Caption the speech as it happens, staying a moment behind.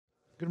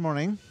Good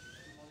morning.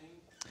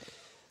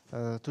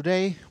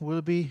 Today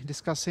we'll be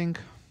discussing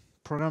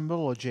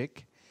programmable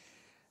logic,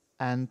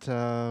 and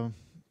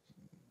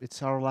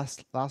it's our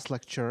last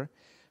lecture.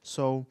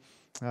 So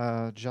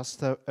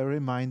just a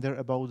reminder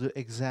about the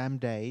exam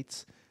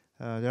dates.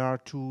 There are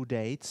 2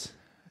 dates.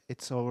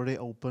 It's already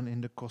open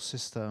in the course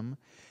system,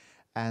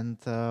 and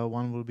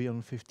one will be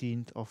on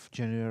 15th of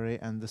January,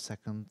 and the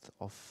second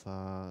of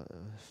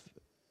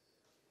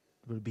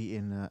will be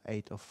in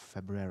 8th of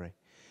February.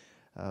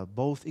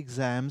 Both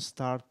exams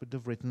start with the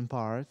written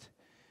part,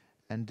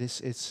 and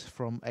this is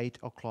from 8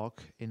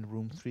 o'clock in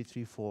room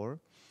 334.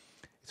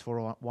 It's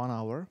for 1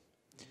 hour,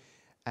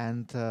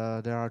 and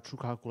there are 2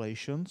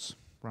 calculations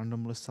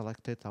randomly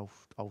selected out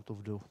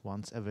of the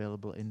ones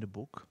available in the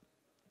book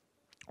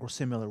or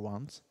similar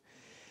ones.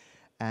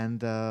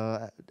 And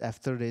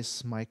after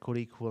this, my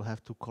colleague will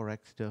have to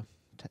correct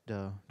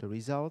the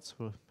results.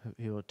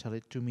 He will tell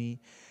it to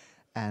me,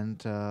 and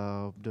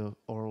the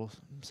oral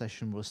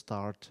session will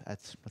start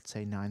at, let's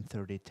say,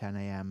 9:30, 10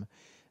 a.m.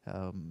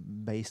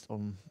 Based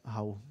on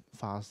how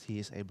fast he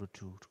is able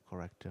to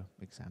correct the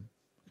exam.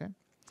 Okay.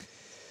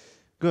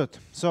 Good.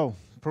 So,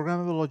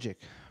 programmable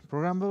logic.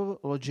 Programmable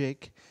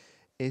logic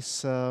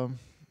is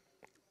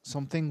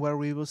something where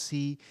we will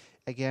see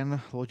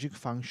again logic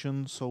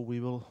functions. So we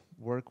will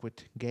work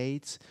with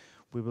gates.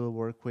 We will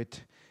work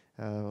with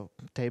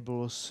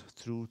tables,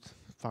 truth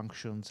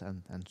functions,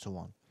 and so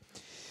on.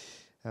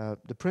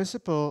 The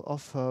principle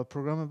of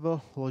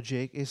programmable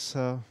logic is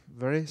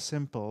very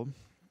simple.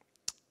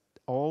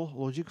 All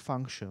logic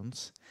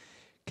functions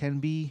can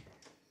be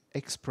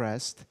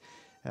expressed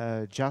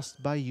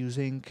just by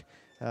using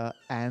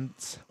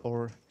ANDs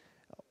or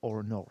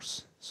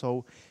NORs.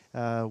 So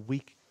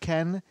we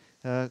can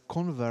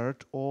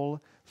convert all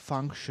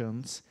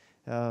functions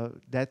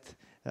that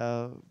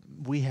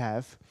we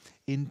have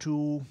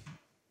into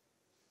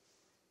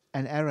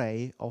an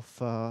array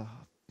of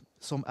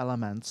some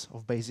elements,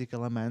 of basic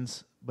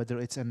elements, whether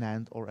it's an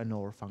AND or an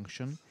OR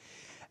function,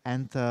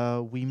 and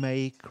we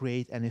may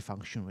create any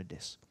function with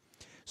this.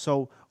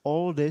 So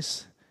all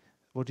this,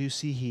 what you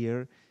see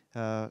here,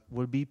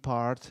 will be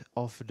part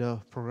of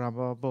the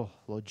programmable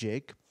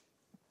logic,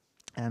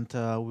 and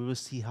we will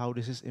see how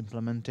this is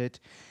implemented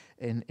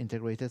in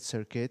integrated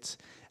circuits,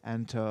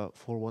 and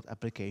for what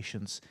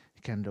applications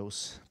can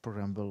those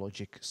programmable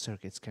logic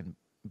circuits can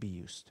be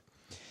used.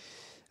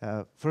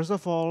 First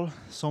of all,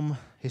 some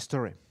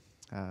history.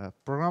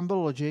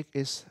 Programmable logic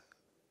is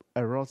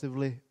a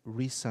relatively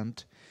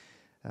recent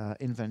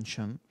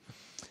invention.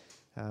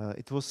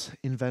 It was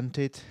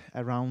invented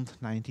around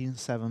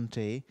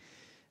 1970,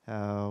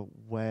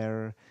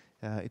 where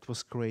it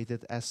was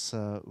created as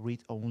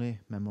read-only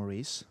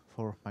memories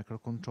for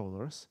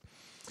microcontrollers.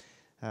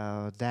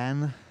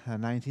 Then,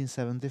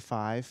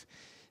 1975,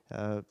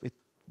 it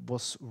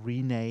was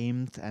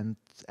renamed and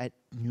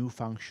new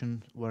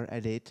functions were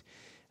added,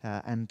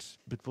 and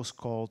it was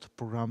called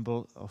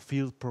programmable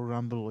field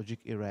programmable logic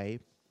array.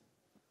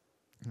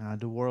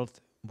 The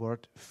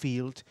word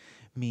field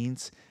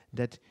means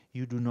that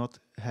you do not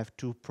have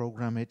to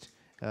program it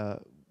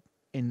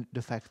in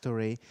the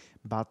factory,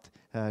 but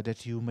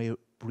that you may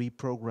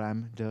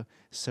reprogram the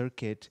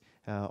circuit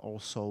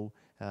also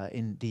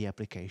in the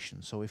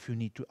application. So if you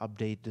need to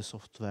update the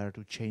software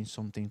to change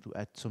something, to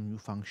add some new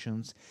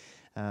functions,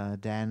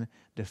 then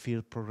the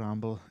field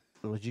programmable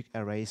logic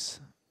arrays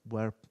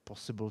were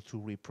possible to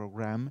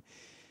reprogram.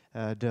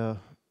 The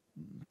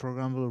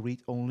programmable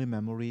read-only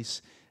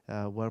memories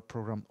were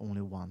programmed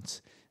only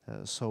once.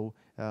 So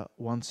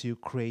once you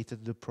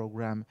created the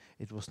program,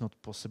 it was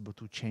not possible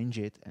to change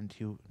it, and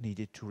you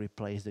needed to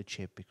replace the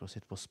chip because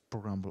it was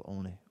programmable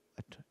only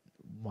at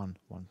one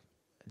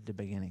at the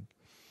beginning.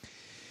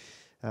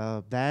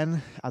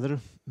 Then other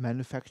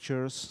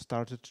manufacturers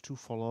started to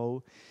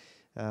follow.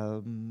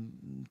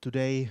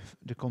 Today,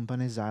 the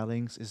company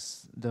Xilinx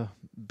is the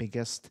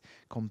biggest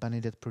company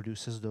that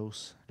produces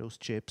those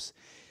chips.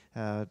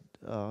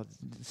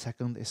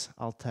 Second is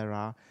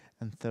Altera,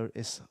 and third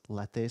is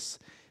Lattice.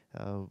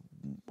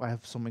 I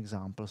have some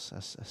examples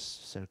as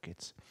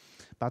circuits,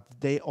 but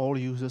they all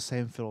use the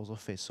same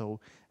philosophy. So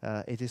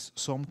it is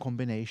some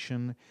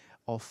combination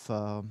of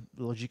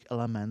logic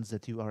elements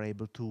that you are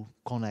able to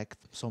connect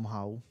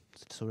somehow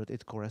so that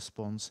it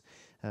corresponds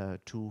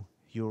to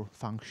your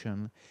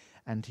function,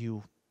 and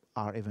you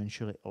are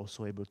eventually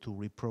also able to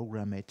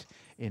reprogram it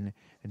in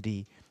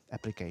the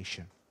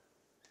application.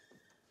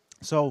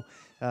 So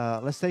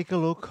let's take a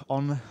look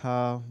on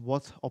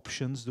what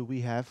options do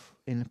we have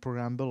in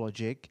programmable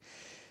logic.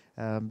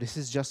 This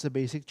is just a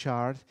basic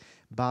chart,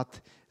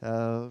 but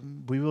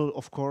we will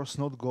of course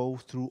not go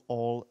through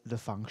all the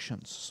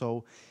functions.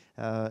 So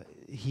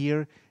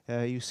here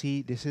you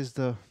see this is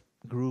the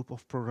group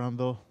of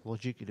programmable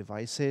logic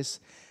devices,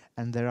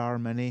 and there are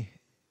many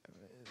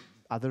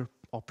other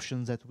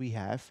options that we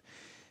have.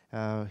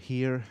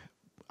 Here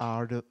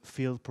are the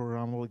field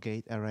programmable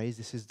gate arrays.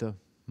 This is the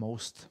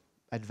most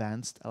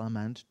advanced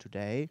element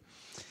today.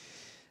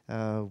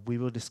 We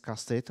will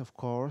discuss it, of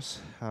course.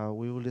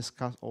 We will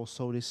discuss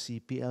also the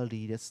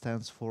CPLD, that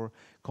stands for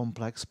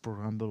Complex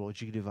Programmable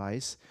Logic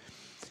Device.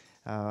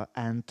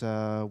 And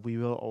we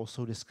will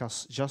also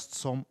discuss just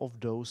some of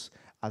those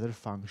other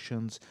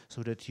functions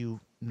so that you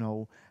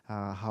know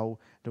how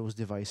those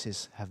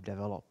devices have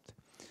developed.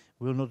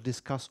 We will not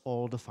discuss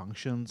all the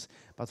functions,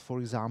 but for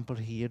example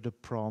here the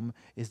PROM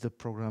is the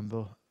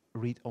programmable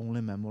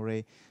read-only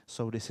memory.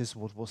 So this is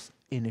what was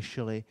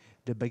initially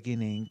the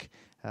beginning,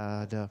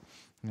 the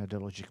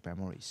logic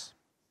memories.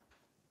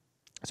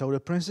 So the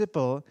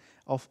principle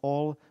of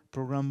all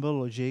programmable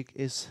logic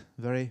is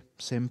very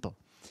simple.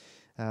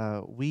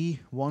 We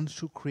want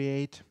to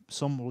create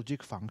some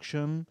logic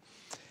function,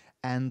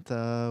 and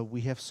we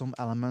have some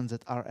elements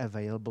that are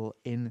available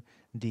in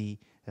the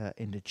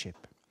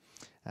chip.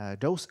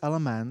 Those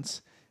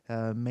elements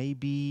may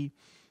be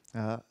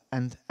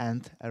an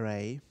AND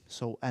array,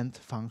 so AND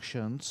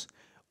functions,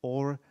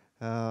 or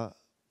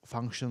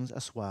functions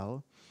as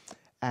well,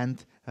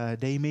 and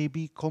they may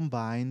be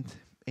combined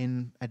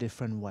in a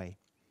different way.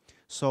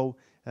 So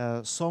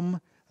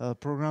some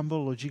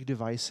programmable logic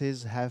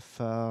devices have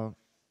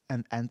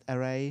an AND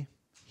array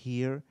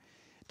here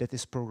that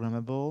is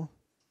programmable.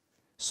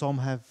 Some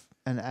have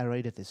an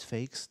array that is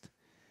fixed,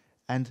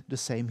 and the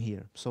same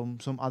here.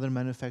 Some other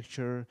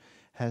manufacturer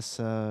has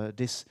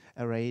this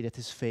array that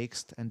is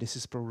fixed and this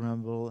is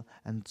programmable,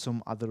 and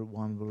some other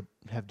one will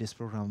have this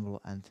programmable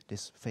and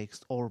this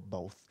fixed, or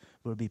both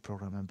will be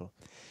programmable.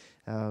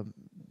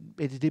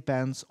 It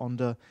depends on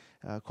the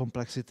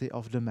complexity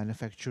of the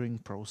manufacturing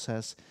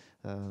process.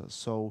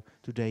 So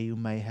today you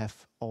may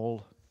have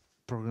all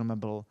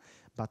programmable,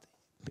 but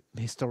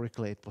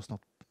historically it was not.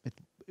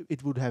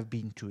 It would have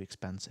been too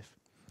expensive.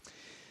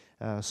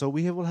 So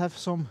we will have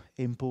some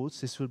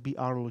inputs. This will be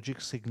our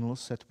logic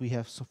signals that we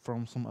have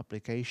from some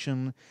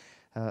application.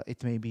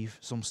 It may be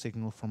some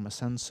signal from a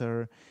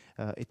sensor.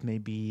 It may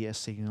be a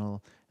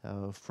signal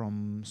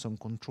from some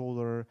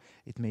controller.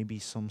 It may be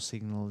some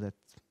signal that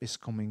is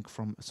coming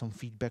from some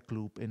feedback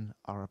loop in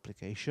our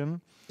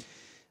application.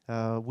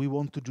 We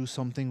want to do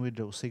something with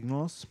those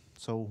signals,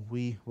 so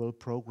we will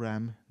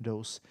program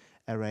those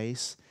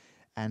arrays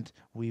and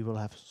we will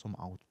have some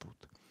output.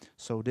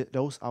 So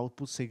those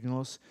output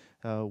signals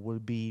will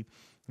be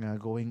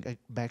going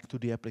back to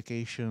the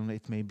application.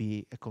 It may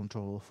be a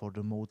controller for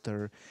the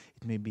motor,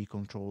 it may be a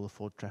controller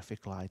for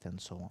traffic light,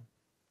 and so on.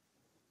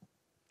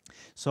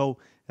 So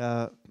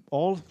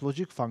all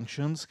logic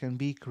functions can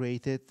be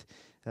created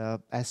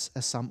as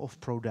a sum of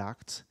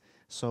products.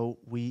 So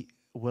we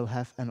will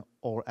have an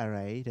OR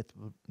array that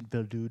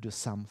will do the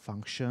sum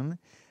function,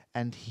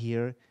 and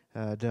here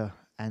the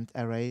AND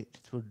array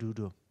that will do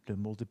the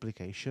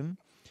multiplication.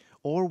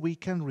 Or we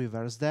can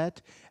reverse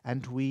that,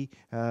 and we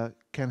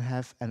can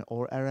have an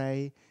OR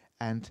array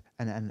and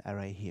an AND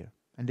array here.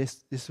 And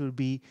this will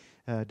be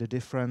the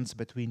difference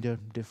between the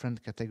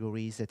different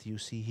categories that you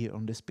see here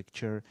on this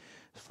picture.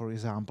 For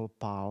example,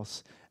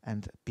 PALs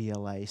and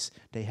PLAs,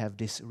 they have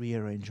this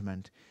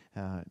rearrangement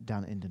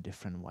done in a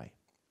different way.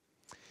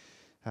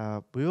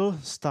 We will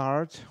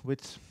start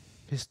with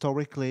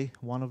historically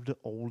one of the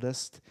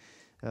oldest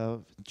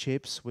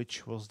chips,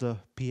 which was the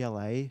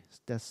PLA,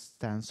 that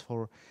stands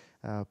for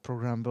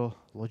Programmable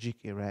Logic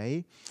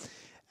Array.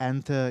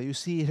 And you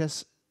see it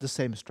has the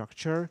same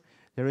structure.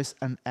 There is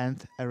an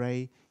AND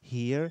array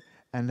here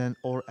and an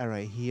OR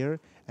array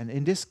here. And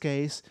in this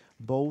case,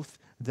 both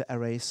the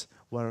arrays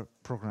were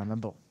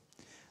programmable.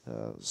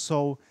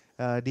 So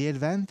the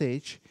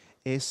advantage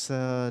is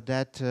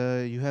that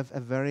you have a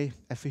very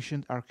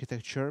efficient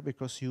architecture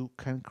because you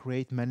can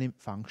create many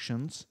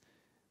functions.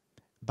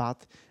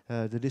 But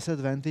the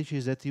disadvantage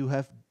is that you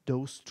have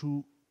those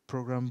two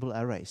programmable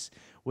arrays,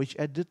 which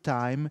at the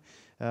time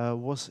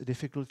was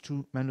difficult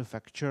to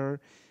manufacture,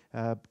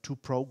 to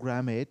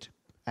program it,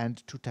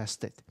 and to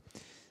test it.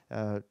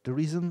 The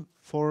reason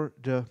for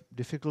the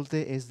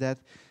difficulty is that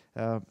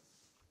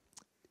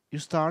you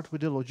start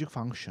with a logic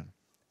function,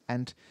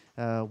 and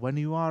when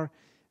you are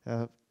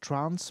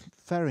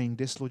transferring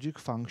this logic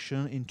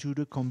function into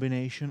the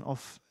combination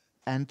of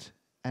AND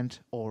and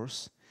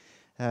ORs,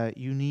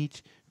 you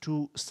need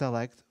to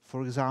select,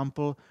 for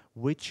example,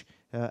 which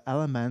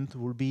element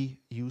will be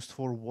used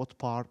for what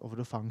part of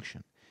the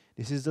function.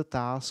 This is the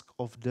task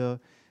of the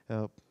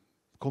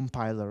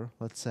compiler,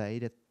 let's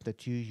say,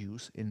 that you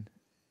use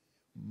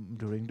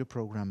during the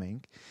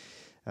programming.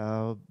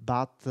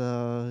 But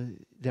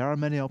there are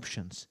many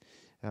options.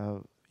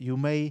 You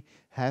may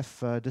have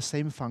the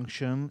same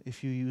function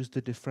if you use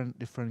the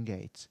different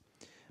gates.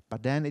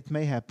 But then it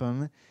may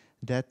happen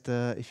that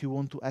if you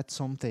want to add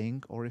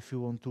something, or if you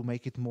want to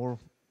make it more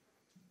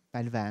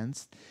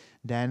advanced,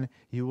 then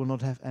you will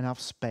not have enough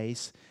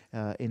space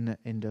in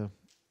the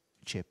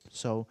chip.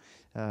 So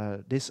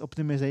this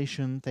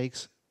optimization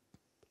takes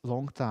a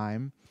long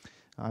time.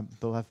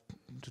 We'll have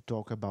to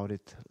talk about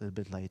it a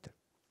little bit later.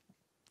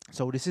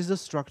 So this is the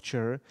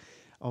structure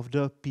of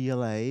the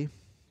PLA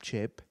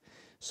chip.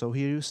 So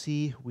here you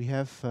see we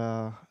have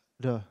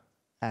the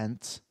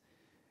ANDs,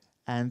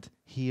 and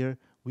here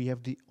we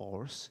have the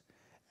ORs.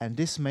 And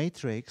this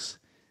matrix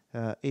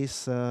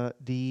is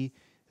the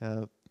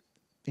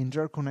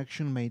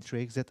interconnection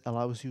matrix that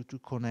allows you to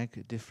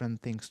connect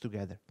different things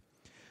together.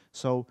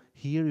 So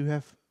here you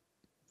have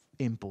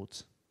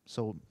inputs.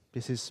 So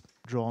this is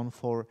drawn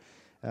for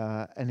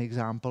an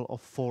example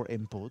of 4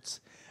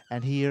 inputs,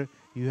 and here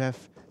you have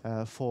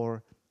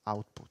 4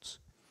 outputs.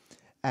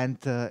 And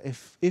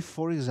if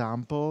for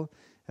example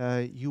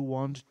you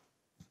want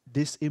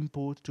this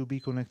input to be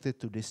connected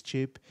to this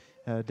chip,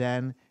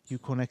 then you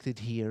connect it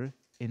here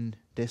in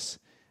this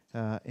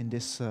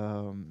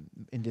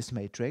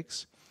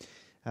matrix,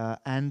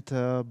 and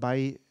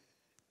by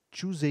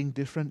choosing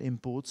different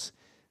inputs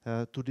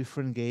to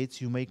different gates,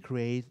 you may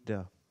create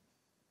the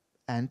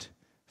AND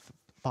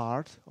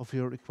part of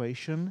your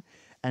equation,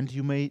 and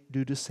you may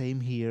do the same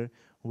here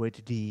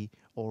with the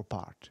OR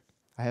part.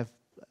 I have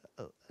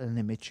an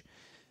image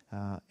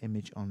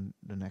on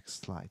the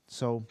next slide.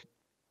 So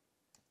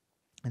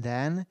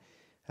then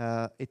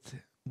it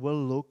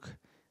will look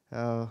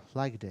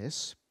like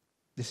this.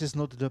 This is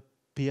not the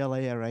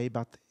PLA array,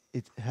 but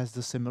it has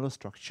the similar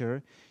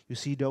structure. You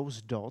see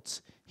those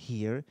dots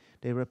here,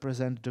 they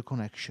represent the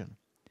connection.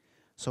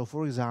 So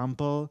for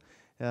example,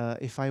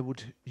 if I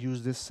would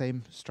use this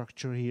same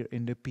structure here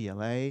in the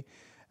PLA,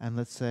 and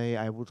let's say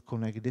I would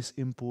connect this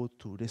input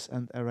to this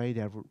AND array,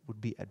 there would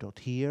be a dot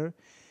here,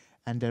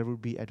 and there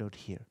would be a dot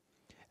here.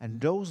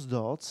 And those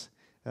dots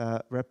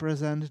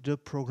represent the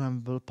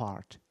programmable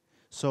part.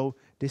 So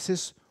this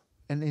is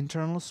an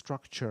internal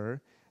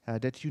structure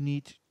that you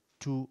need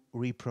to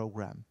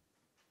reprogram.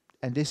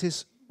 And this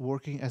is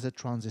working as a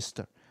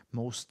transistor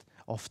most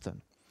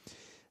often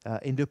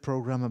in the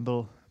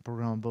programmable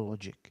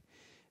logic.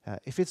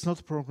 If it's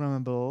not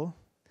programmable,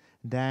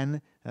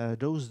 then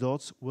those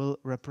dots will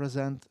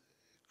represent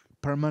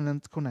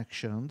permanent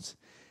connections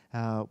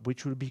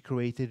which will be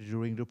created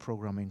during the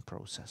programming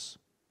process.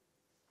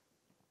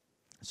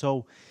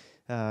 So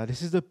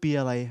this is the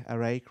PLA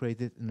array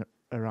created in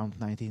around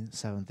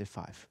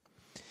 1975.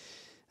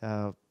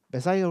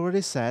 As I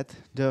already said,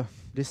 the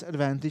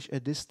disadvantage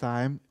at this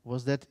time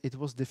was that it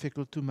was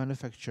difficult to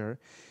manufacture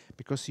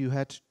because you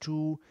had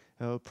 2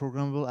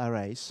 programmable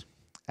arrays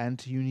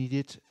and you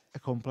needed a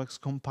complex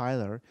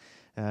compiler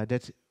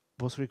that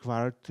was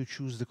required to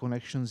choose the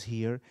connections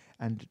here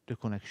and the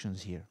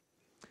connections here.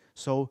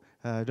 So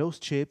those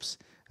chips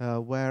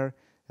were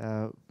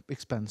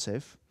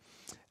expensive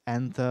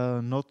and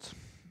not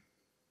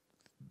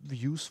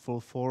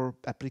useful for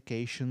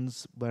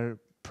applications where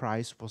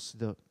price was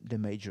the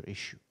major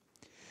issue.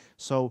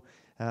 So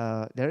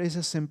there is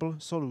a simple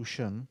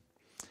solution,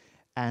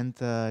 and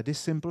this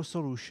simple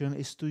solution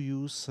is to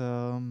use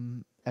a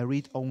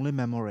read-only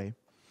memory,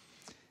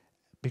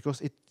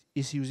 because it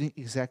is using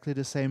exactly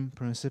the same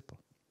principle.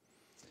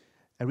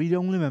 A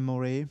read-only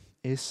memory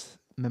is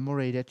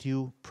memory that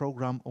you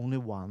program only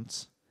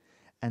once,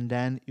 and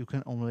then you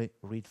can only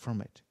read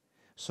from it.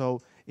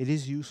 So it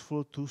is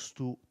useful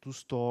to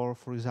store,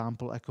 for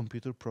example, a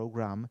computer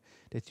program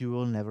that you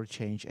will never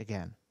change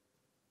again.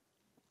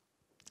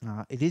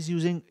 It is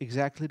using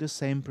exactly the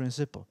same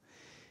principle.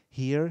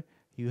 Here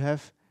you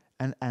have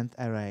an AND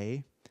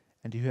array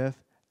and you have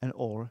an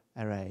OR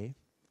array.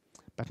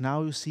 But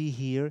now you see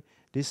here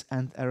this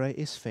AND array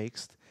is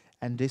fixed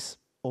and this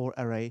OR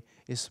array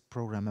is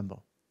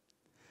programmable.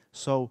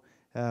 So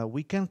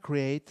we can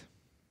create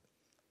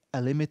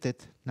a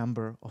limited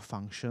number of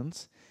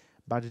functions,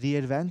 but the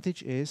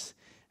advantage is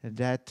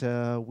that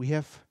we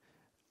have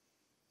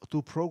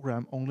to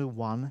program only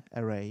one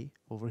array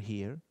over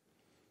here.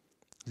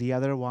 The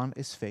other one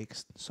is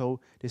fixed, so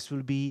this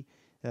will be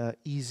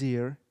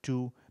easier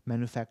to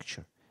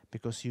manufacture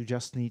because you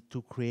just need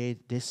to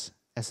create this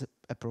as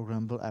a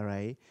programmable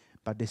array,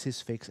 but this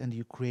is fixed and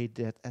you create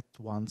that at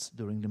once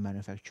during the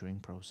manufacturing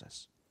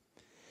process.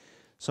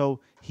 So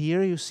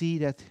here you see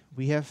that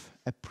we have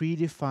a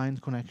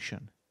predefined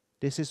connection.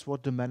 This is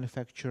what the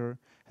manufacturer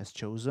has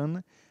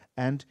chosen,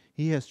 and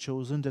he has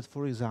chosen that,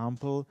 for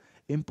example,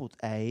 input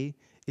A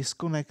is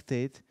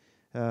connected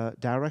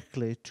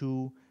directly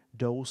to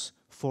those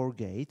 4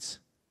 gates.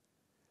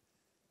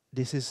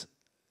 This is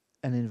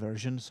an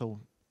inversion, so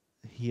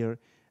here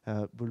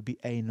will be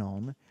A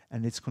non,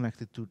 and it's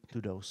connected to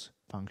those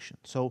functions.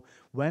 So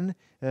when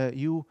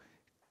you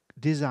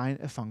design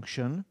a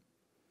function,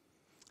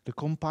 the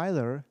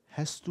compiler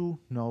has to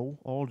know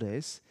all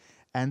this,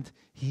 and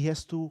he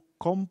has to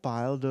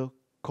compile the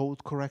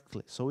code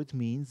correctly. So it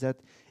means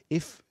that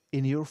if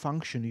in your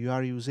function you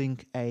are using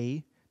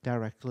A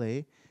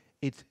directly,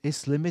 it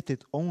is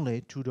limited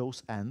only to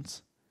those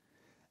ends.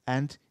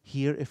 And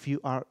here, if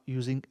you are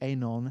using A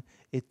non,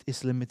 it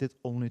is limited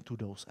only to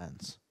those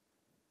ends.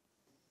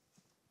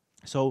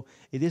 So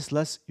it is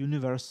less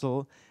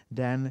universal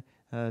than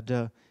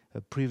the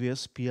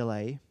previous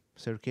PLA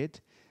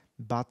circuit,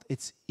 but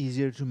it's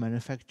easier to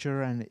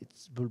manufacture and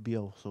it will be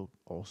also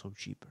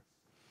cheaper.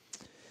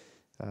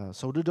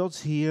 So the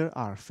dots here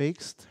are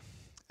fixed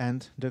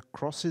and the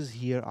crosses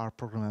here are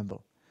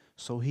programmable.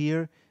 So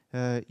here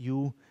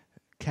you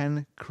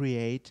can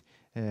create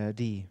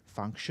the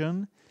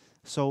function.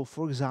 So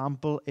for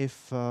example,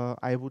 if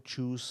I would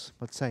choose,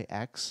 let's say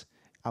X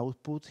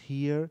output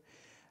here,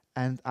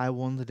 and I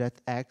want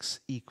that x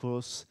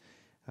equals,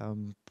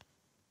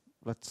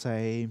 let's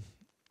say,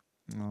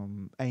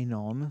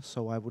 anon.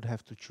 So I would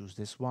have to choose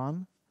this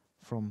one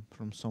from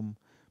some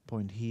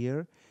point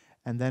here,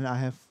 and then I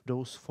have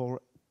those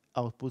 4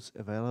 outputs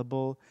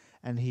available,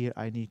 and here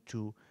I need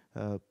to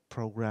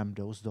program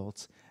those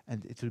dots,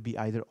 and it will be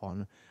either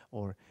on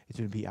or it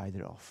will be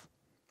either off.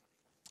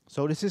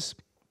 So this is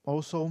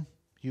also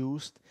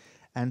used,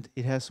 and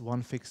it has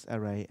one fixed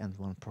array and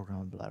one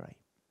programmable array.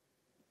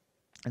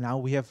 And now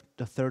we have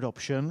the third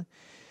option,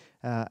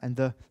 and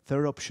the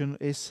third option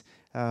is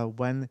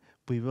when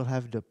we will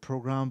have the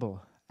programmable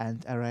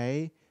AND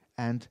array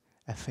and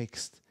a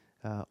fixed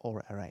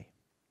OR array.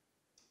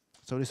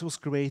 So this was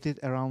created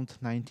around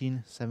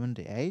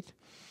 1978.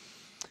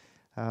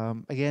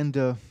 Again,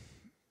 the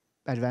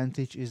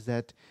advantage is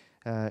that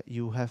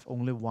you have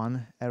only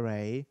one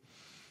array,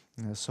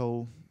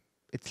 so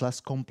it's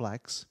less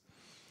complex.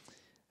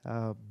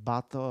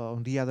 But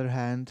on the other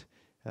hand,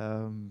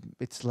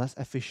 it's less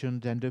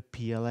efficient than the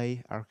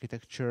PLA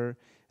architecture.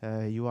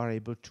 You are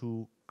able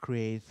to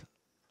create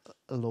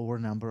a lower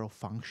number of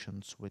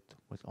functions with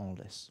all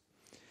this.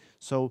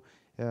 So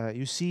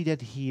you see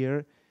that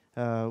here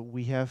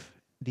we have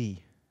the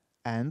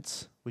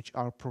ANDs, which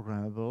are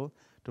programmable.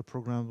 The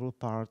programmable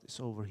part is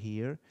over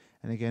here.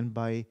 And again,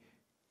 by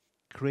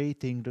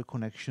creating the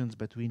connections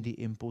between the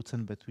inputs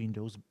and between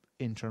those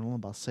internal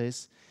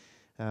buses,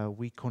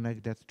 we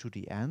connect that to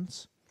the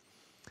ANDs.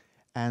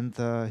 And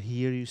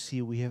here you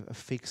see we have a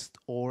fixed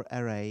OR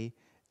array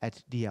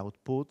at the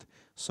output.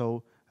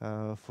 So,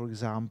 for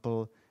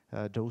example,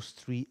 those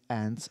 3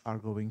 ANDs are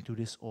going to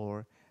this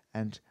OR,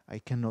 and I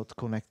cannot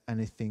connect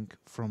anything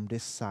from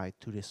this side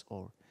to this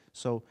OR.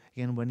 So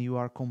again, when you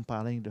are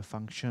compiling the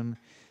function,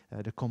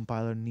 the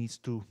compiler needs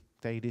to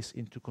take this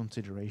into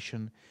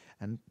consideration,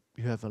 and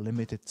you have a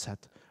limited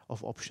set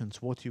of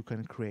options what you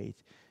can create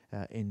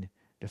in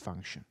the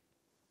function.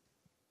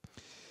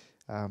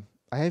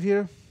 I have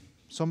here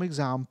some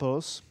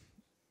examples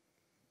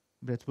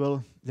that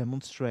will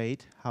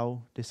demonstrate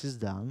how this is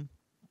done.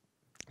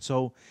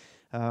 So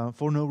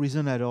for no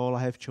reason at all,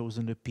 I have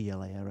chosen the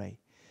PLA array.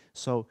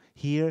 So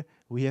here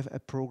we have a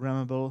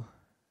programmable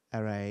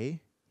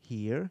array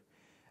here,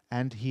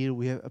 and here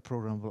we have a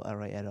programmable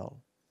array at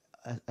all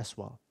as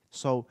well.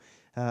 So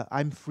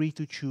I'm free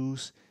to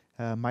choose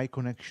my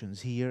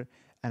connections here,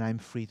 and I'm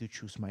free to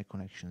choose my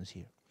connections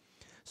here.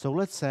 So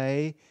let's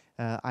say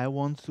I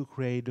want to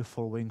create the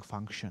following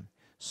function.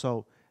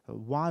 So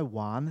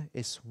y1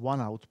 is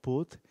one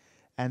output,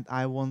 and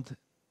I want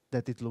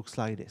that it looks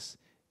like this.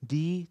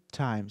 D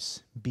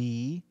times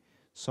B,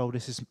 so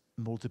this is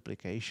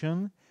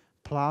multiplication,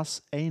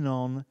 plus A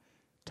non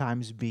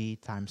times B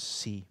times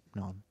C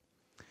non.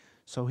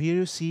 So here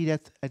you see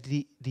that at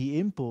the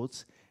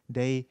inputs,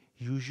 they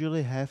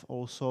usually have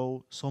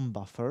also some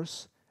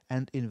buffers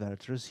and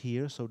inverters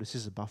here. So this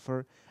is a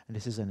buffer and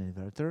this is an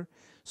inverter.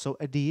 So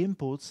at the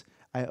inputs,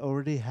 I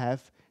already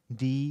have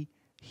D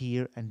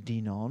here and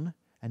D non,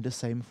 and the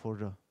same for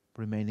the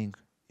remaining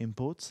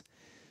inputs.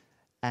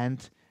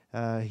 And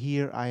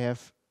here I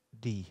have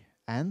the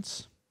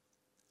ANDs,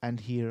 and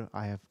here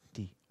I have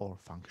the OR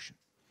function.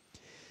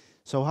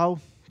 So how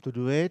to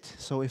do it?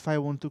 So if I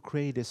want to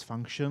create these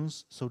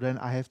functions, so then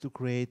I have to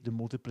create the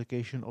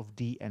multiplication of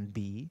D and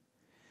B.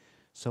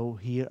 So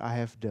here I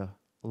have the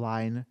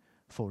line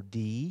for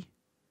D.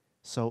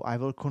 So I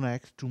will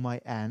connect to my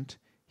AND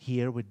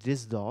here with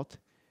this dot,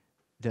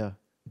 the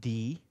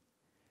D,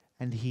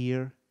 and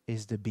here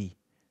is the B.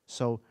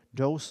 So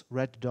those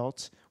red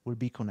dots will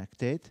be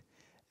connected,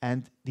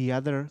 and the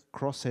other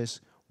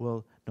crosses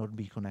will not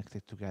be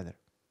connected together.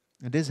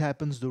 And this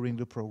happens during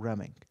the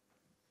programming.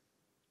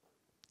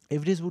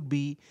 If this would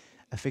be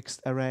a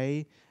fixed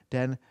array,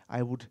 then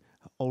I would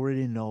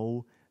already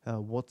know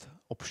what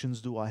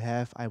options do I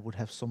have. I would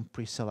have some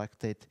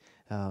pre-selected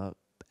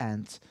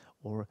ANDs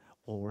or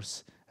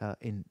ORs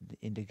in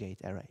the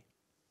gate array.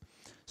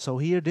 So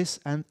here this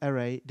AND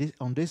array,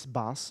 on this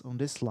bus, on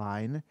this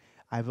line,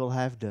 I will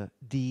have the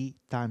D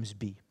times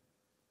B.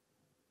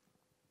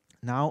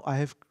 Now I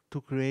have to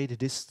create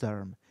this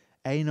term,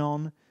 A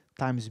non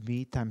times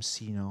B times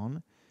C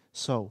non.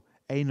 So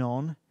A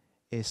non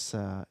is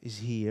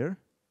here.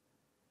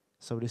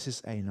 So this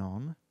is A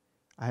non.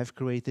 I have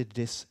created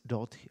this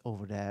dot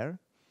over there.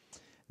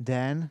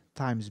 Then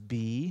times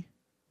B,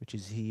 which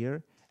is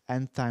here,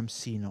 and times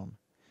C non.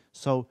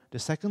 So the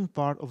second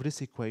part of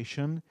this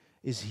equation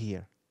is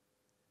here.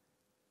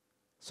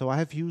 So I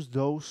have used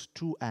those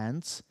 2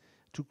 ANDs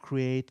to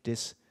create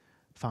this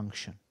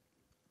function.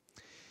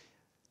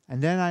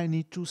 And then I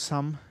need to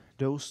sum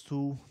those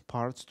 2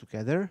 parts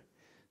together.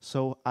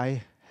 So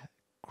I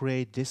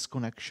create this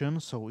connection.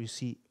 So you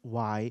see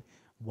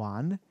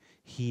Y1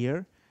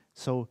 here.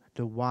 So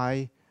the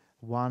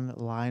Y1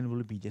 line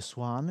will be this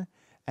one.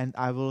 And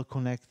I will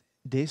connect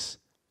this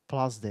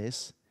plus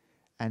this.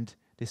 And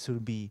this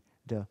will be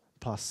the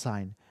plus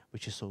sign,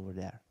 which is over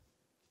there.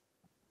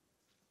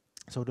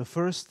 So the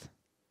first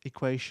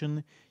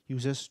equation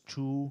uses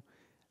 2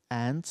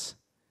 ANDs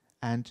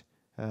and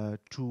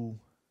 2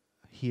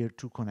 here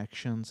 2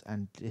 connections,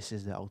 and this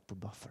is the output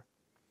buffer.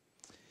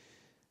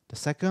 The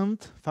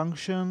second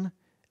function,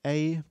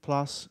 A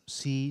plus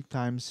C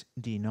times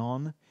D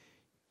non,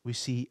 we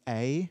see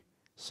A,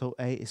 so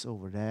A is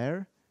over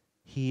there.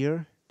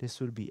 Here, this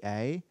will be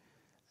A,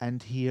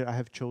 and here I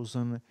have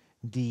chosen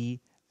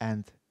D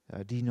and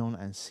D non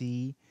and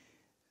C,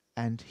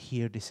 and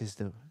here this is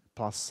the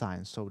plus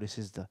sign, so this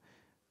is the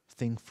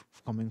thing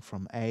coming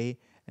from A,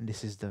 and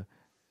this is the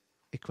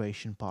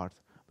equation part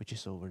which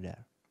is over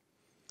there.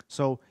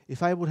 So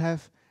if I would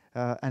have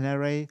an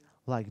array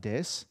like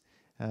this,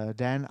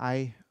 then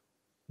I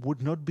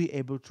would not be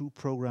able to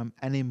program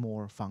any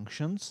more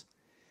functions,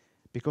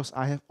 because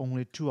I have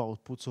only 2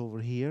 outputs over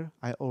here.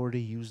 I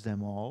already used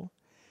them all,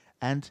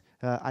 and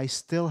I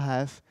still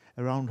have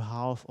around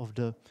half of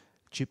the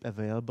chip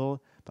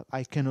available, but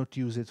I cannot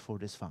use it for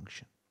this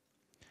function.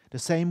 The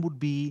same would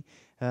be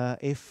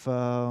if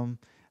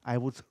I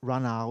would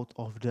run out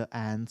of the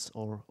ANDs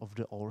or of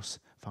the ORs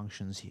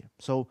functions here.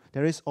 So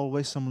there is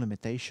always some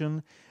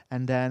limitation,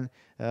 and then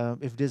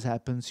if this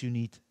happens, you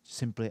need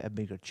simply a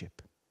bigger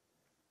chip,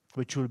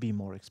 which will be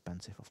more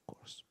expensive, of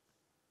course.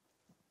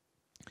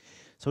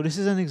 So this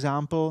is an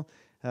example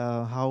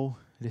how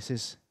this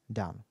is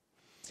done.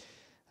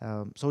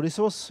 So this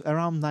was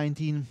around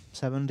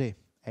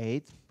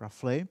 1978,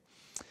 roughly,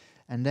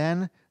 and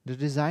then the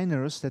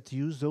designers that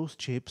use those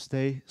chips,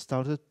 they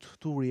started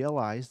to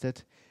realize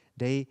that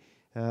they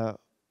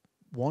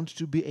want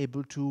to be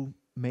able to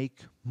make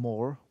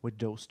more with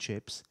those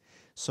chips.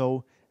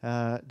 So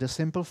the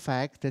simple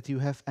fact that you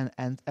have an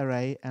AND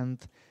array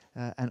and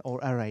an OR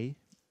array,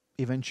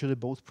 eventually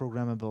both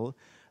programmable,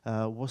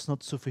 was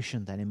not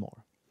sufficient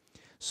anymore.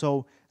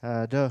 So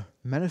the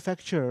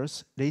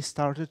manufacturers, they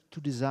started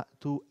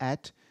to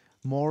add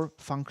more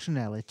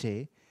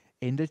functionality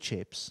in the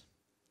chips,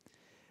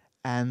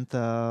 and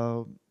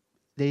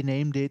they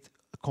named it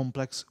a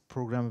complex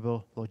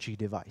programmable logic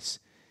device.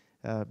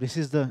 This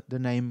is the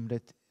name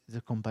that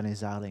the company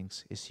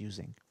Xilinx is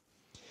using.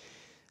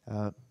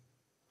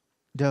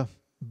 The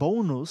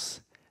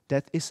bonus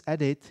that is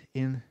added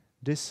in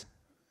this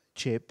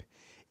chip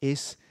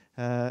is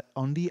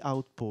on the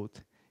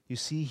output. You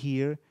see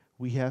here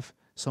we have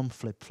some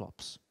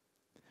flip-flops.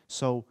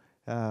 So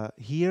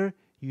here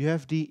you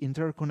have the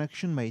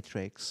interconnection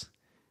matrix,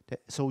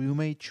 so you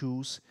may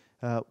choose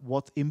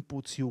what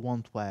inputs you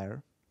want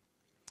where.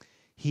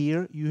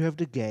 Here you have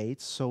the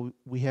gates, so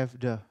we have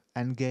the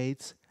AND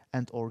gates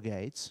and OR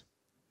gates.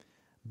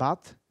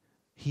 But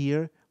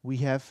here we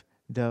have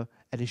the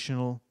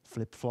additional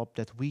flip-flop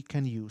that we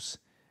can use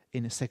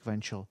in a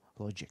sequential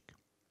logic.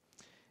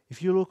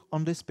 If you look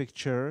on this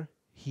picture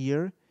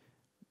here,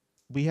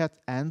 we had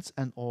ANDs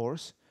and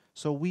ORs,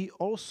 so we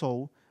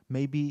also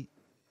may be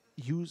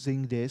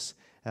using this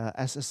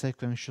as a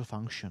sequential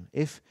function.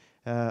 If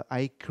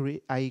I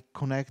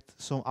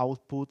connect some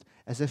output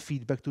as a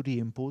feedback to the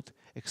input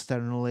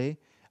externally,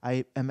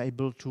 I am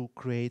able to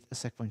create a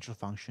sequential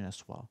function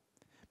as well.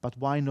 But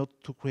why not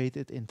to create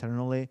it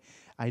internally?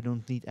 I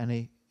don't need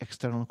any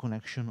external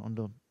connection on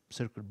the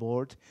circuit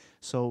board,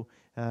 so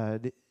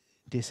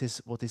this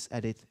is what is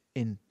added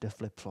in the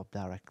flip-flop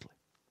directly.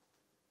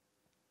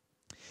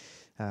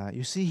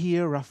 You see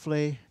here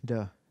roughly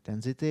the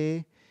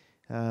density,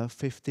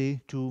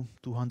 50 to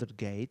 200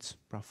 gates,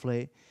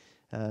 roughly.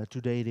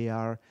 Today they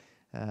are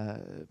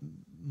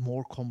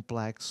more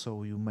complex,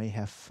 so you may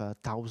have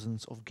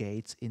thousands of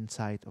gates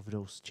inside of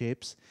those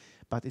chips,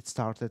 but it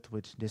started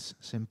with this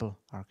simple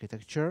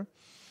architecture.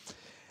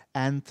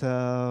 And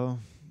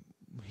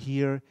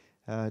here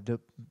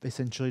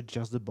essentially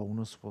just the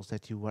bonus was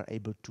that you were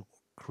able to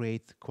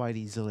create quite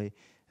easily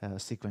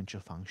sequential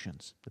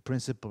functions. The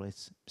principle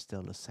is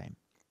still the same.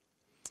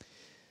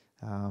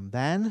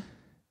 Then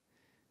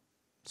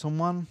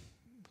someone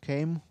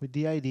came with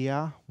the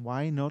idea,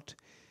 why not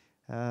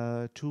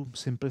to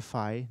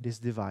simplify this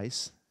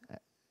device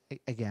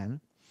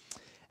again.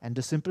 And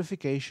the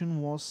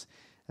simplification was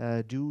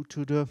due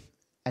to the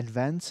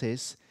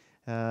advances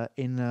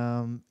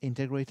in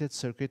integrated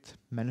circuit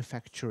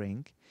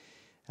manufacturing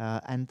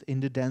and in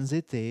the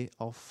density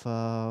of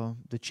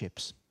the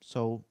chips.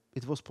 So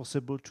it was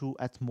possible to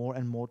add more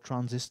and more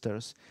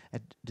transistors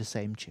at the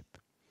same chip.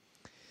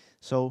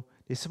 So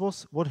this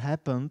was what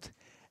happened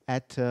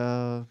at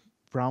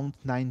around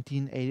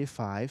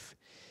 1985,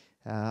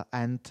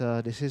 and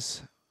this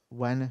is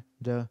when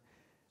the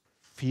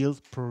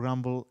field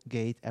programmable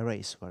gate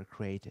arrays were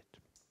created.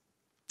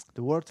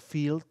 The word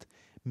field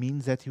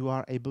means that you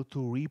are able to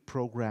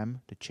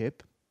reprogram the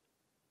chip.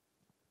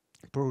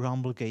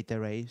 Programmable gate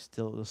array,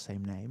 still the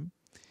same name,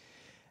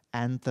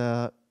 and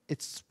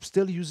it's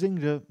still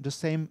using the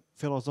same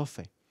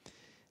philosophy.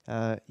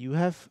 You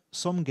have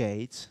some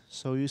gates,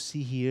 so you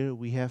see here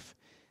we have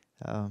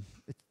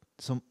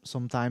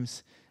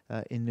sometimes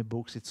in the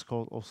books it's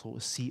called also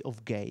a sea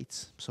of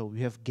gates. So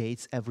we have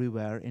gates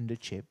everywhere in the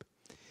chip,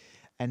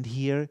 and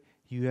here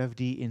you have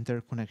the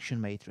interconnection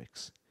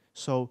matrix.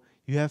 So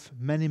you have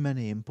many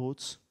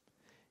inputs.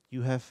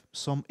 You have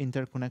some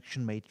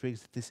interconnection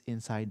matrix that is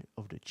inside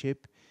of the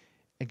chip,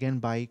 again,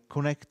 by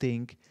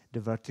connecting the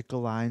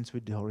vertical lines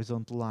with the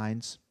horizontal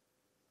lines,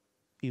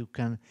 you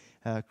can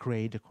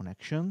create the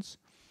connections.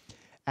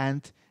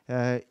 And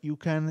you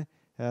can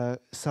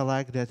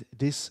select that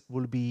this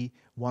will be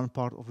one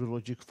part of the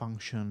logic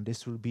function,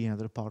 this will be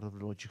another part of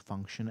the logic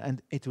function,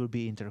 and it will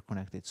be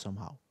interconnected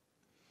somehow.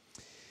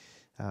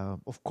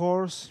 Of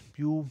course,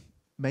 you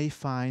may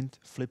find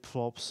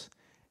flip-flops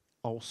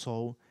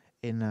also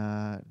in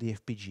the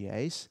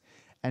FPGAs,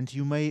 and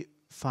you may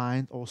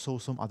find also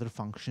some other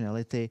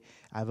functionality.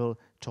 I will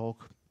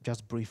talk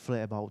just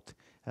briefly about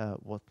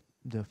what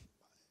the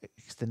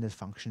extended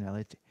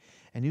functionality.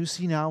 And you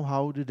see now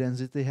how the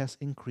density has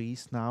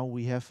increased. Now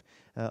we have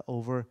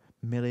over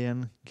a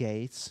million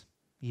gates,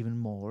 even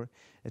more,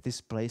 that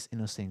is placed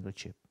in a single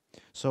chip.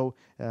 So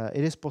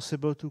it is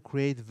possible to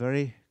create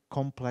very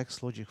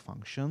complex logic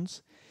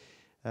functions.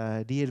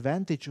 The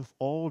advantage of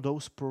all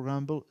those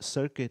programmable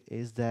circuits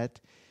is that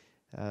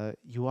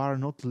you are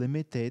not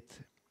limited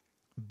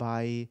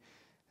by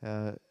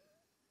a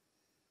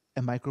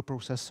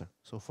microprocessor.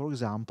 So for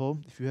example,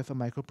 if you have a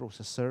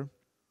microprocessor,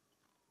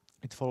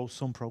 it follows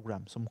some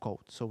program, some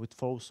code. So it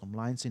follows some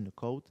lines in the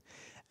code,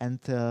 and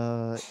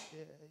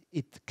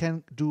it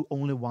can do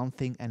only one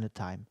thing at a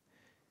time.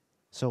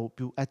 So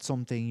you add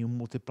something, you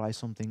multiply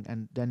something,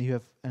 and then you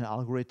have an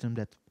algorithm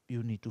that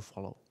you need to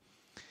follow.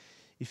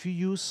 If you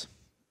use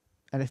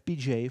an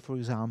FPGA, for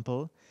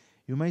example,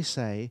 you may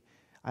say,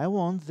 I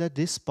want that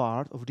this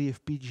part of the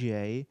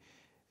FPGA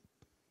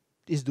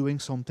is doing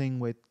something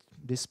with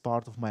this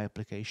part of my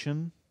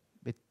application.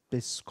 It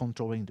is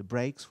controlling the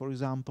brakes, for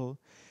example.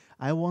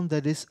 I want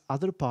that this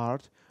other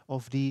part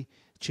of the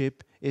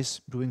chip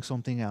is doing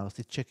something else.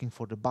 It's checking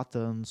for the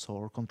buttons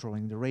or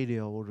controlling the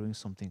radio or doing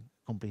something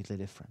completely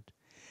different.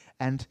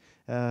 And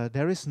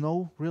there is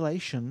no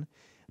relation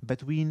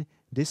between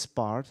this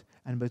part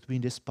and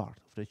between this part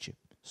of the chip.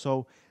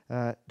 So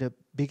the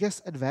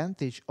biggest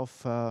advantage of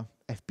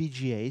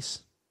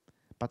FPGAs,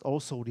 but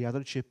also the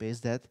other chip,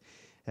 is that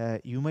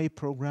you may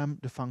program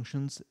the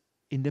functions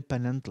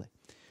independently.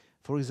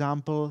 For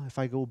example, if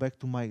I go back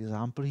to my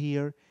example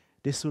here,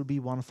 this will be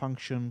one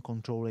function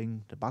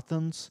controlling the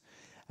buttons,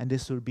 and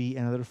this will be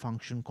another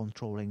function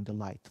controlling the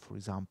light, for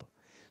example.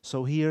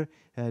 So here,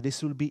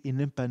 this will be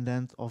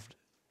independent of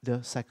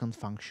the second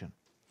function.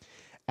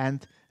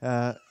 And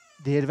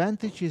the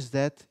advantage is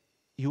that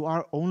you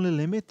are only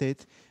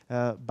limited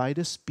by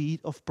the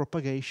speed of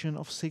propagation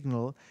of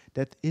signal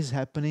that is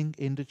happening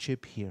in the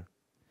chip here.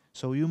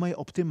 So you may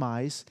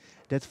optimize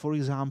that, for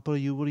example,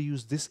 you will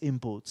use these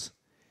inputs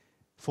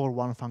for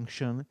one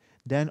function,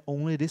 then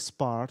only this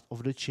part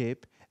of the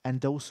chip, and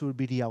those will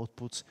be the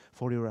outputs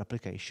for your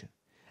application.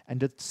 And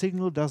the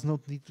signal does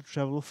not need to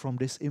travel from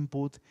this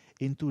input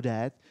into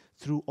that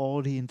through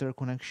all the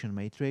interconnection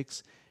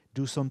matrix,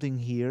 do something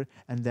here,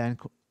 and then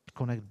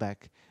connect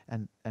back,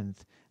 and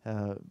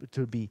it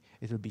will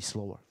be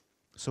slower.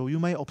 So you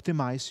may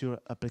optimize your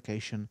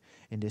application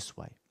in this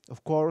way.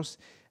 Of course,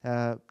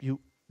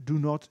 you do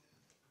not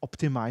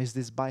optimize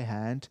this by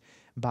hand,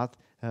 but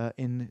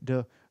in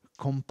the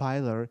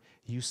compiler,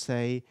 you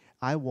say,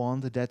 I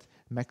want that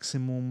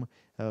maximum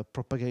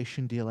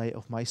propagation delay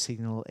of my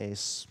signal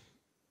is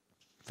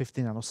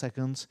 50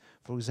 nanoseconds,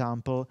 for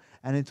example,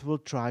 and it will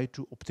try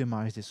to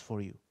optimize this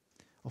for you.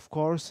 Of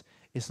course,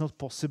 it's not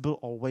possible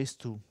always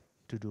to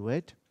do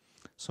it,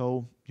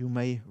 so you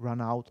may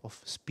run out of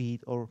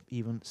speed or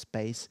even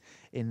space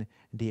in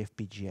the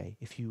FPGA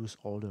if you use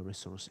all the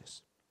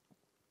resources.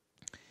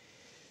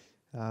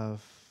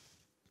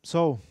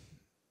 So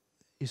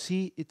you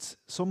see, it's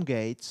some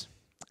gates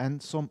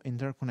and some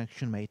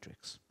interconnection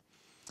matrix.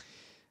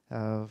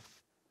 There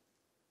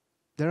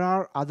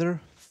are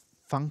other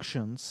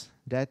functions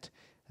that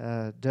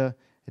the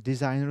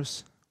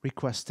designers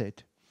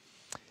requested,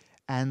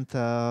 and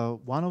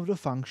one of the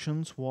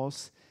functions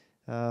was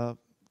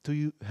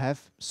to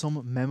have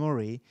some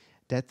memory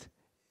that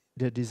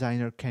the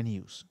designer can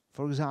use.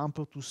 For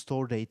example, to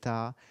store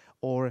data,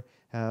 or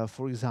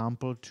for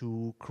example,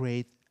 to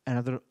create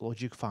another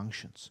logic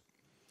functions.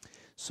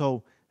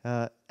 So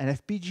an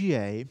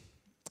FPGA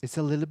is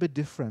a little bit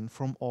different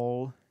from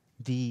all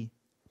the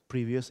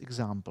previous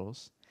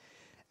examples,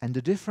 and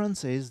the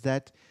difference is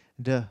that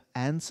the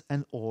ANDs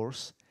and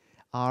ORs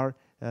are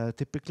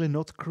typically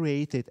not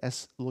created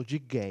as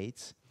logic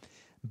gates,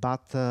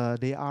 but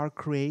they are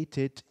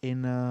created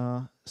in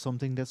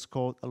something that's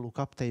called a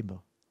lookup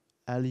table.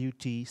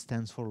 LUT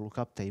stands for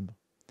lookup table.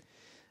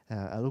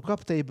 A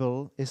lookup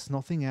table is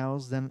nothing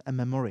else than a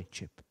memory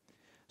chip.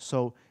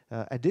 So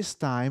at this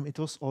time, it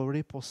was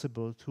already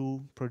possible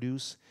to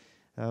produce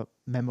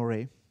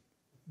memory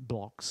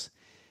blocks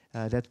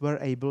that were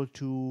able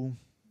to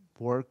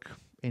work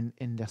in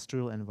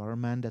industrial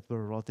environment, that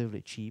were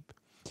relatively cheap.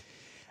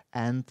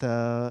 And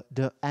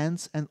the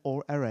ANDs and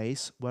OR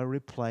arrays were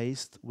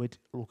replaced with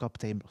lookup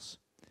tables.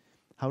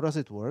 How does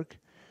it work?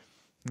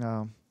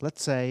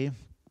 Let's say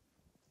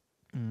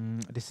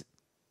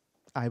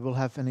I will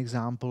have an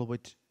example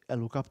with a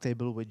lookup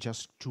table with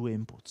just two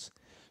inputs.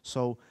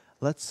 So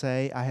let's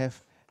say I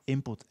have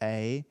input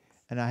A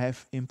and I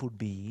have input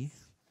B.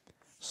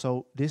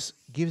 So this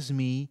gives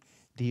me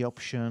the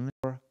option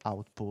for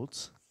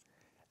outputs,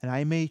 and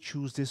I may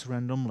choose this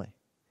randomly.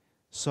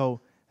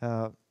 So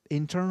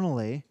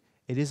internally,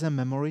 it is a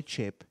memory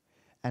chip,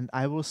 and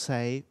I will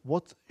say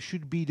what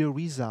should be the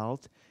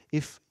result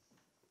if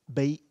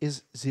B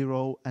is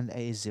 0 and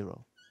A is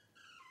 0.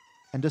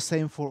 And the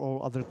same for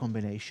all other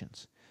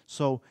combinations.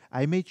 So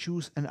I may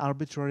choose an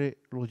arbitrary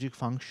logic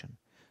function.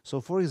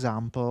 So for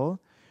example,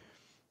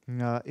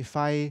 if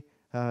I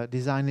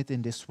design it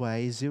in this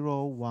way,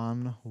 0,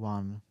 1,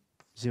 1,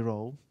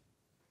 0,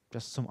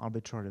 just some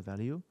arbitrary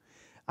value,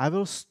 I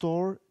will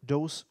store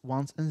those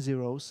ones and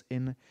zeros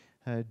in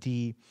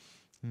the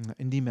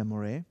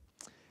memory,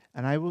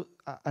 and I will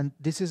and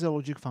this is a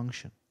logic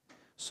function.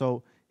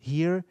 So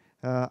here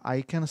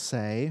I can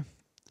say,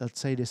 let's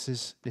say this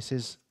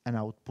is an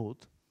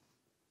output,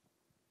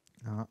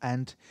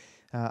 and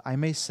I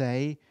may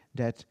say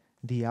that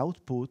the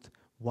output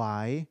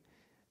y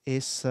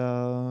is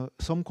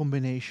some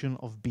combination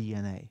of b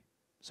and a.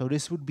 So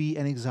this would be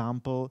an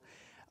example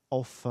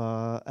of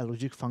a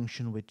logic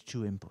function with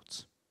two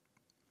inputs.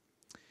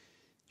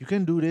 You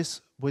can do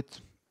this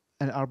with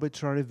an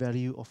arbitrary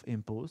value of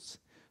inputs.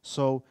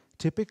 So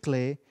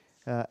typically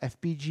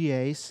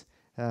FPGAs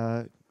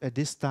at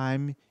this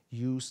time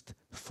used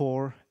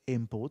 4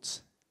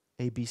 inputs,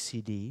 A, B,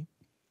 C, D.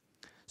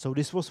 So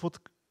this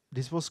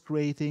was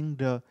creating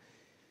the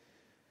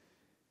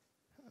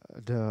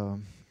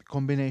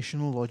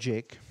combinational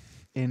logic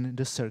in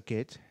the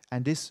circuit,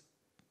 and this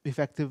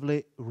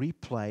effectively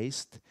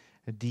replaced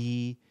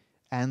the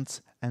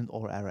AND and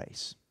OR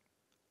arrays.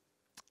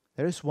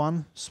 There is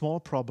one small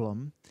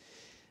problem.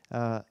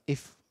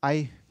 If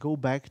I go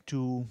back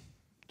to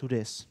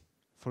this,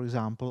 for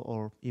example,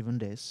 or even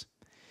this,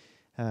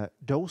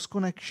 those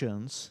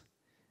connections,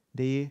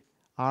 they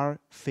are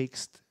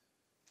fixed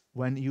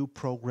when you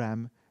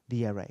program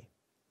the array.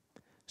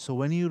 So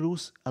when you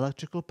lose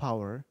electrical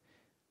power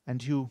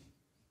and you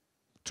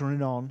turn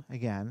it on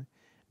again,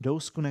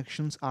 those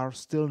connections are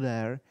still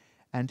there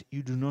and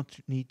you do not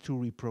need to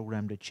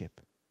reprogram the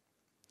chip.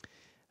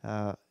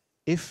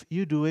 If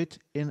you do it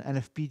in an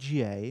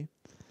FPGA,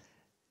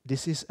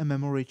 this is a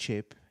memory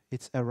chip.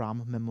 It's a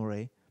RAM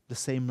memory, the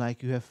same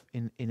like you have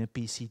in a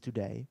PC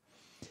today.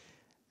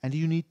 And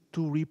you need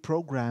to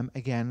reprogram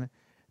again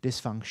this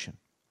function.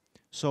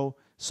 So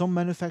some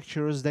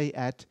manufacturers, they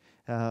add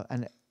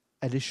an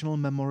additional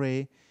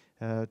memory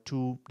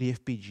to the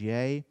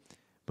FPGA.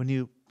 When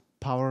you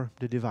power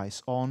the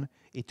device on,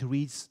 it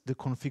reads the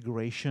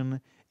configuration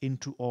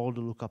into all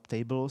the lookup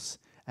tables,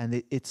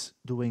 and it's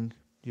doing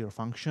your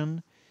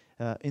function.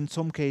 In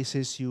some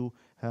cases, you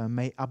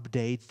may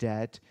update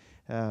that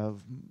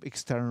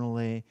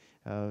externally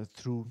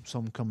through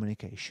some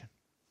communication.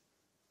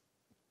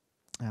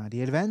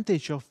 The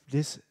advantage of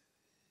this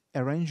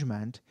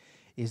arrangement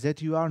is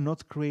that you are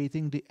not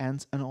creating the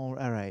AND and OR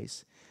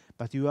arrays,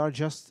 but you are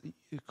just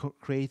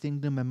creating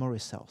the memory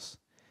cells.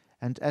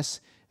 And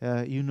as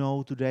you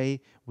know,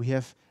 today we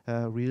have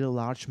really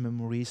large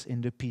memories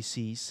in the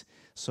PCs,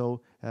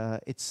 so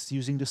it's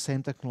using the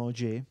same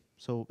technology,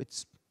 so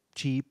it's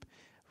cheap,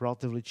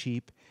 relatively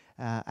cheap,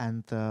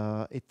 and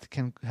it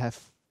can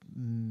have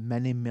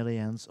many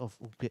millions of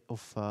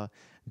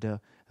the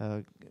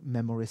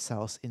memory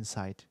cells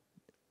inside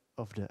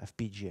of the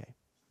FPGA.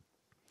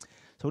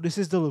 So this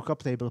is the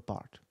lookup table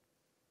part.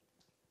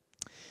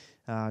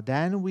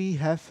 Then we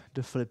have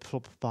the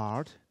flip-flop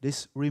part.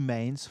 This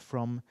remains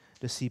from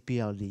the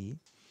CPLD.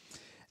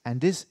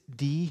 And this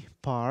D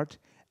part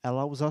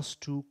allows us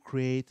to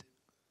create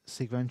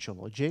sequential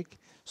logic.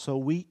 So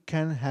we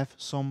can have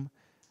some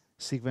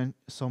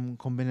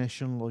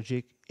combination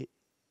logic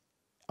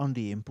on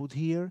the input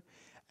here.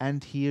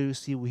 And here you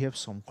see we have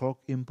some clock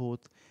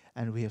input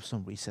and we have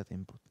some reset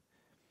input.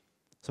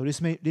 So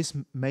this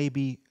may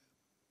be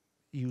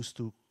used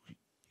to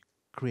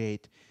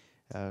create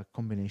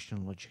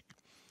combination logic.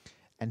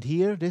 And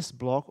here this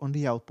block on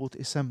the output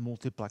is a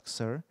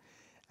multiplexer,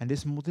 and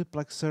this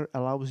multiplexer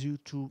allows you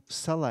to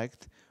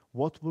select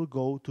what will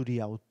go to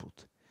the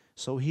output.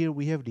 So here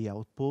we have the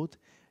output.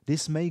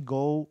 This may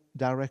go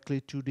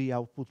directly to the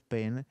output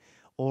pin,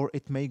 or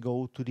it may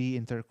go to the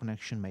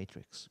interconnection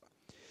matrix.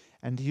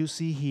 And you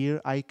see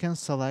here I can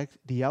select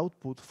the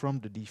output from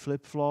the D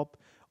flip-flop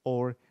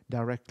or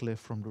directly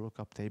from the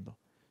lookup table.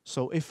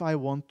 So if I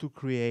want to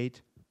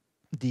create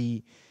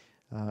the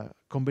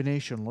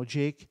combination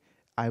logic,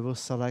 I will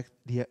select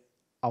the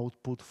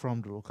output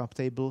from the lookup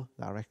table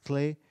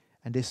directly,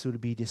 and this will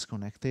be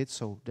disconnected,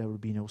 so there will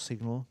be no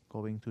signal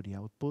going to the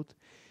output.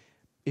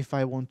 If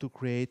I want to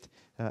create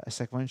a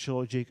sequential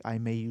logic, I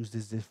may use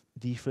this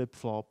D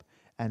flip-flop,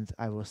 and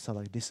I will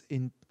select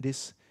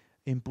this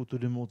input to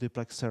the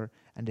multiplexer,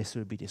 and this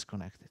will be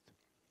disconnected.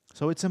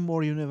 So it's a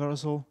more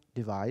universal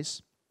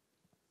device,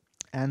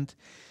 and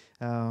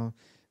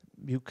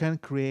you can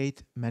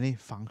create many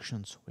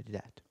functions with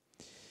that.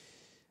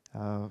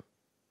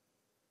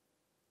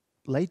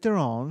 Later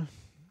on,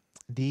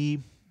 the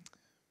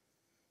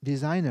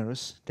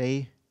designers,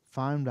 they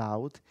found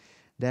out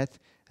that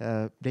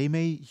they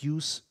may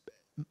use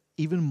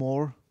even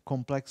more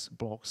complex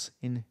blocks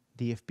in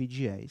the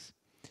FPGAs.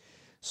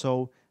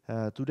 So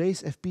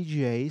today's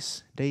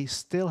FPGAs, they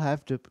still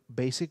have the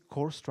basic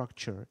core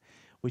structure,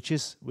 which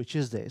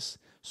is this.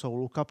 So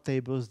lookup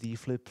tables, D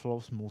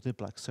flip-flops,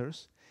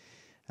 multiplexers.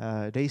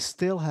 They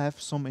still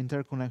have some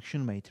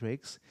interconnection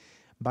matrix,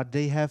 but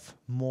they have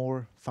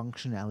more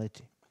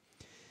functionality.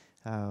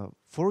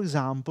 For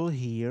example,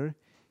 here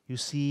you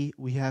see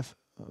we have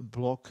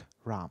block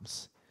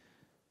RAMs.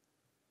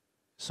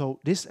 So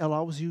this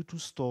allows you to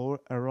store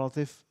a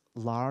relative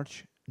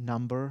large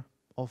number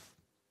of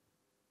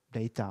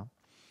data,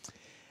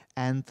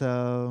 and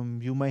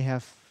you may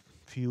have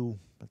few,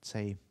 let's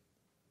say,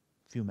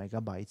 few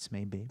megabytes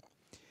maybe.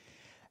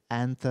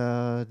 And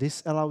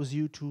this allows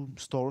you to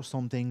store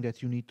something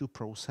that you need to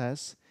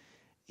process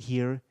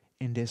here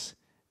in this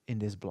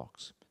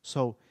blocks.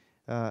 So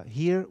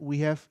here we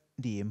have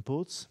the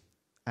inputs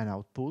and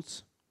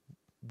outputs.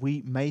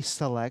 We may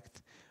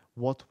select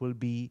what will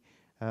be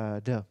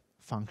the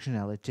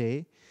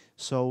functionality.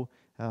 So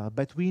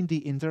between the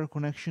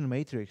interconnection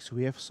matrix,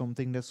 we have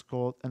something that's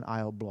called an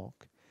IO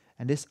block.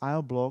 And this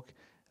IO block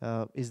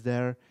is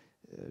there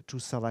to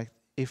select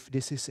if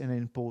this is an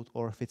input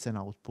or if it's an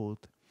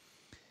output.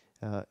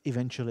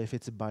 Eventually, if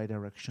it's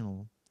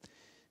bidirectional.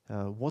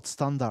 What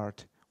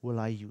standard will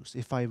I use?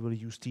 If I will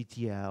use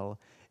TTL,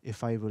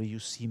 if I will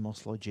use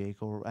CMOS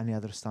logic, or any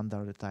other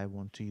standard that I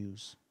want to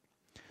use.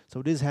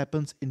 So this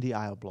happens in the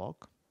IO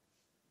block.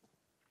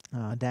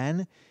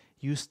 Then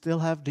you still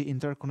have the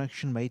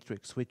interconnection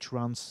matrix, which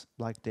runs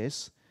like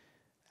this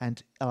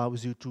and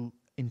allows you to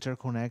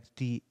interconnect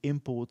the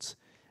inputs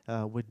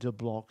with the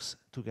blocks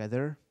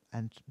together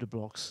and the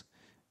blocks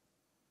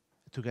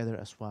together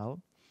as well.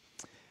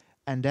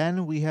 And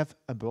then we have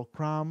a block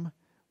RAM,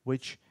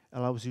 which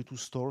allows you to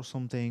store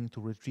something, to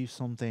retrieve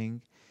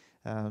something.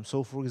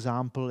 So for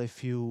example,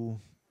 if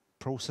you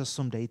process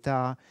some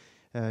data,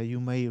 you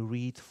may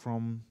read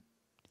from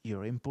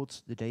your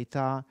inputs the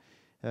data.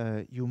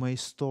 You may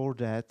store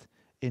that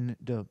in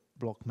the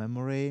block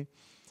memory.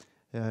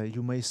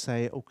 You may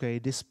say, okay,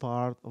 this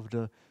part of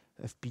the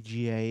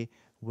FPGA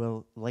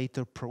will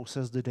later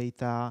process the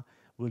data,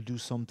 will do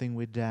something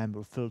with them,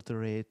 will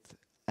filter it,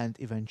 and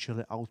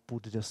eventually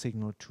output the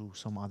signal to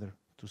some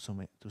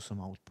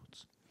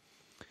outputs.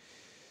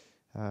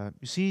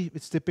 You see,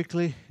 it's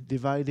typically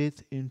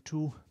divided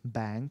into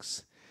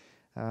banks.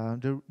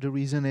 The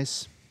reason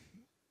is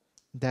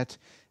that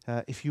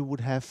if you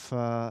would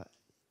have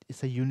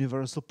it's a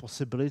universal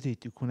possibility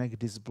to connect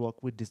this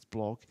block with this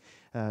block,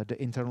 the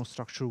internal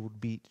structure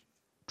would be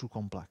too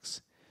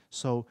complex.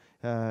 So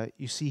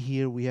you see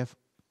here we have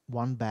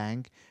one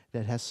bank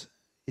that has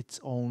its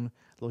own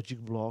logic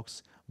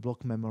blocks,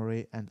 block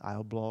memory, and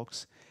IO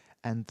blocks,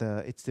 and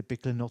it's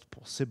typically not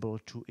possible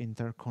to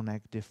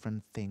interconnect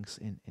different things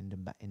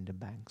in the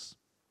banks.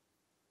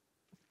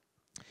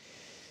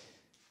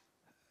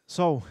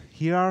 So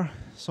here are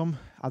some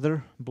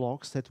other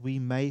blocks that we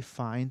may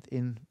find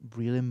in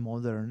really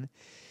modern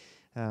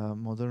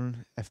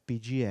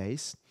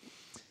FPGAs.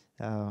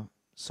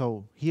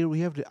 So here we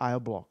have the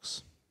IO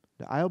blocks.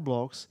 The IO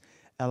blocks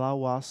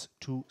allow us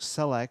to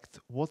select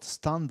what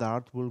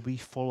standard will we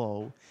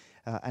follow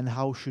and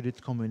how should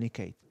it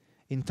communicate.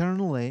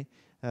 Internally,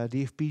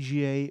 the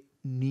FPGA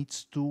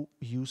needs to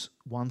use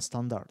one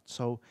standard.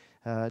 So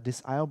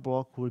this IO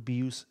block will be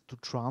used to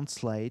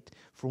translate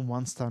from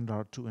one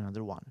standard to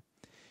another one.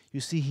 You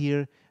see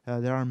here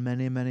there are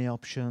many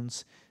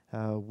options.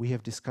 We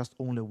have discussed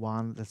only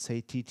one, let's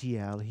say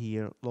TTL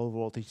here, low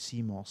voltage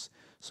CMOS,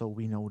 so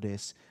we know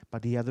this.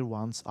 But the other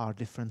ones are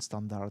different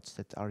standards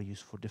that are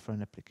used for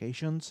different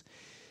applications.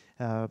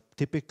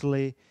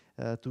 Typically,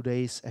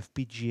 today's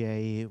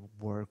FPGA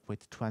work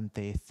with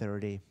 20,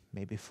 30,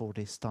 maybe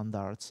 40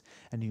 standards,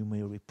 and you may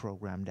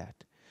reprogram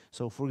that.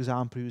 So for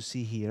example, you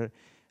see here,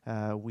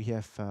 we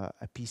have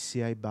a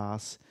PCI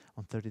bus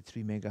on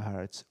 33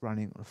 megahertz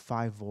running on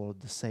 5 volt,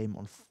 the same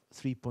on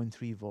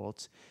 3.3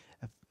 volts,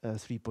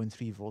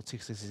 3.3 volts,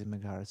 66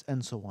 megahertz,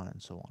 and so on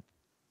and so on.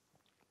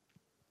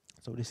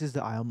 So this is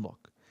the IO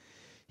block.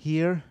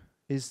 Here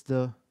is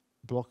the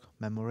block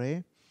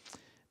memory.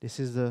 This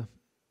is the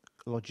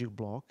logic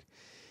block.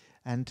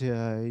 And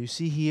you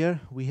see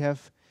here we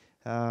have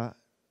a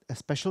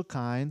special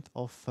kind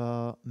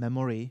of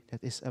memory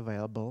that is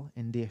available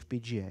in the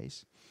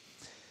FPGAs.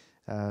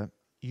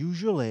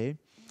 Usually,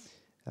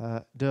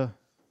 the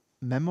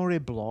memory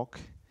block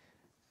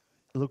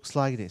looks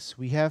like this.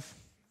 We have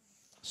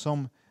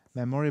some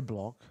memory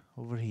block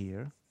over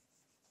here,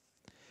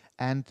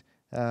 and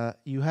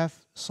you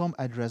have some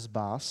address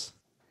bus,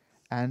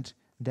 and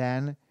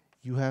then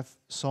you have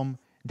some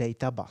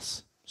data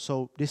bus.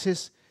 So this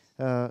is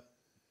the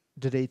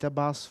data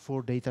bus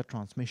for data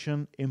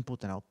transmission,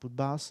 input and output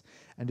bus,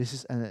 and this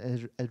is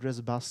an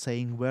address bus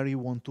saying where you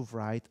want to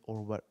write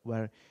or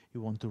where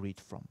you want to read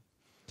from.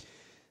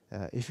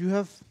 If you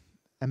have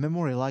a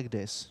memory like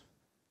this,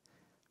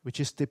 which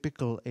is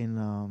typical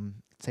in,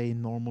 say,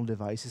 normal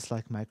devices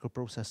like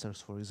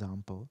microprocessors, for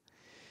example,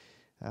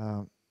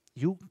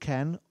 you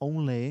can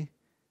only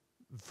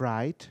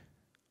write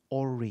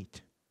or read.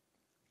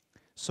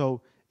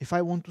 So if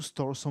I want to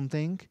store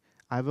something,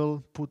 I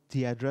will put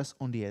the address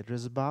on the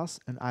address bus,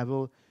 and I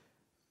will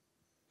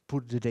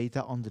put the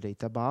data on the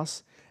data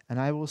bus, and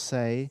I will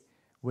say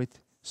with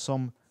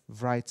some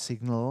write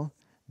signal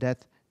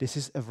that this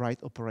is a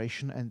write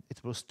operation and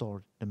it will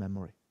store the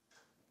memory.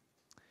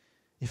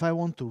 If I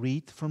want to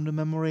read from the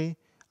memory,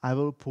 I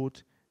will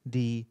put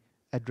the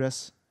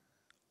address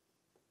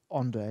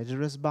on the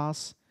address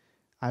bus,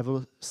 I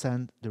will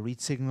send the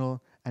read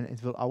signal, and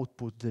it will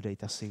output the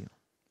data signal.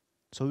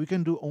 So we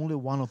can do only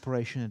one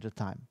operation at a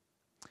time.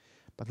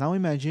 But now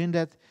imagine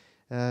that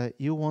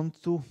you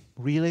want to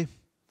really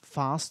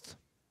fast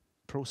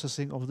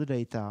processing of the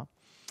data,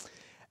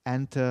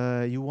 and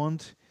you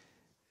want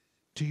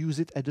to use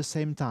it at the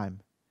same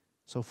time.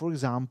 So for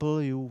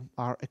example, you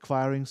are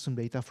acquiring some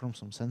data from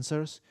some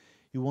sensors,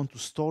 you want to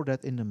store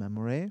that in the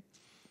memory,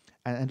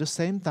 and at the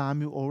same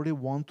time you already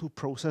want to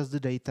process the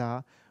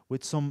data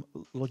with some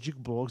logic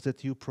blocks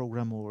that you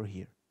program over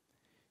here.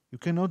 You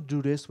cannot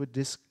do this with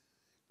this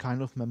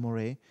kind of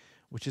memory,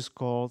 which is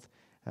called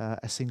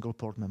a single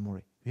port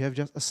memory. You have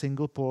just a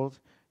single port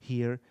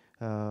here,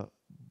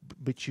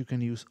 which you can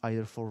use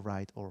either for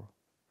write or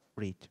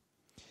read.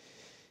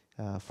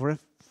 For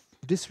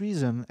this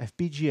reason,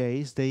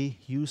 FPGAs, they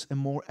use a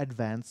more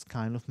advanced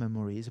kind of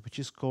memories, which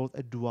is called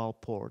a dual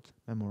port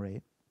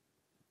memory.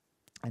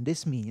 And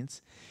this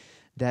means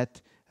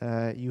that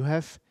you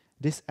have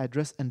this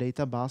address and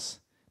data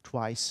bus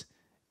twice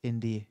in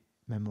the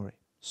memory.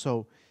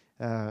 So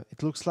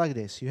it looks like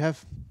this. You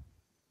have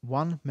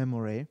one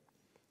memory,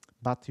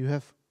 but you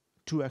have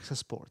two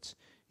access ports.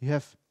 You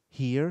have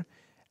here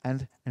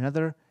and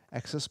another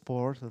access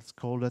port, let's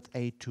call it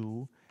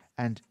A2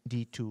 and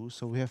D2.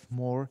 So we have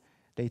more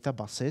data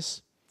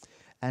buses.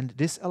 And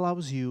this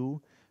allows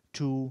you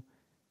to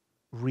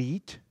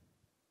read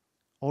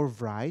or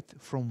write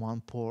from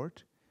one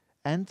port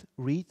and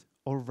read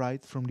or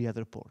write from the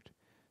other port.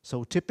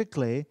 So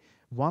typically,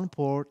 one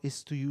port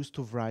is to use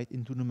to write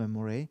into the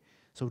memory.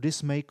 So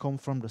this may come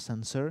from the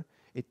sensor.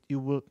 You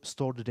will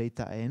store the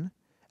data in,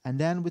 and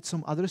then with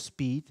some other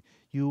speed,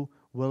 you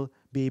will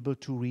be able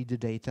to read the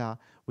data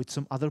with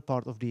some other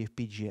part of the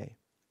FPGA.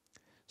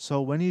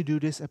 So when you do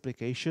this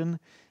application,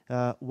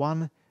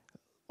 one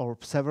or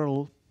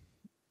several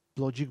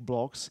logic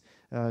blocks,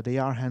 they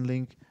are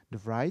handling the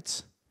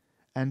writes,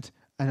 and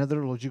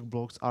another logic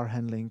blocks are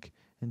handling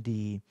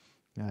the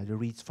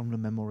reads from the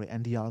memory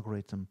and the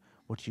algorithm,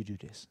 what you do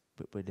this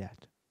with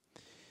that.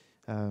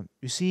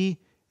 You see,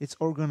 it's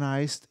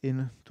organized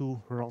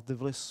into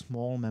relatively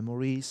small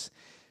memories.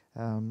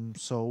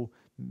 So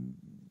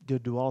the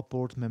dual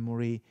port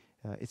memory,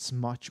 it's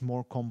much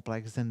more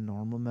complex than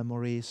normal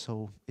memory,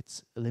 so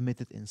it's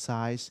limited in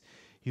size.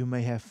 You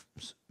may have,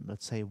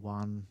 let's say,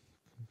 1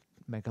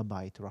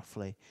 megabyte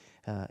roughly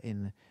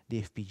in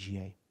the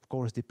FPGA. Of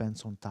course,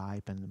 depends on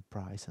type and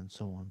price and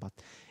so on, but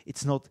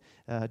it's not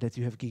that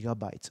you have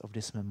gigabytes of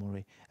this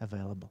memory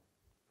available.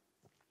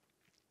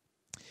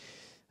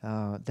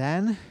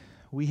 Then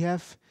we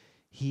have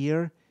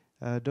here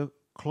the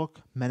clock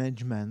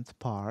management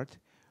part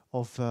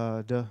of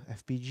the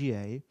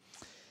FPGA.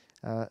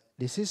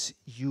 This is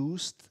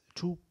used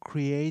to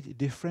create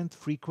different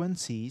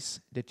frequencies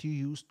that you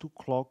use to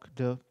clock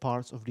the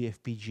parts of the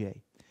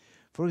FPGA.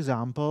 For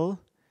example,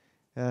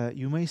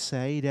 you may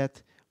say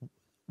that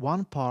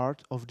one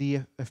part of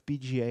the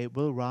FPGA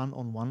will run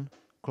on one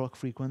clock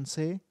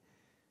frequency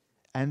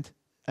and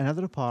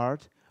another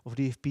part of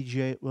the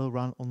FPGA will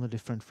run on a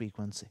different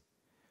frequency.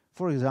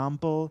 For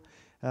example,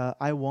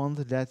 I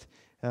want that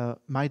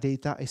my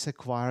data is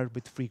acquired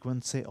with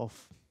frequency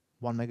of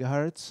 1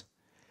 megahertz,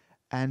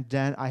 and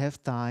then I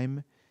have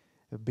time,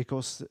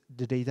 because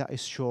the data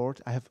is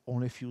short, I have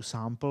only a few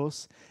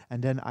samples,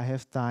 and then I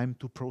have time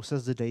to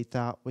process the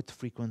data with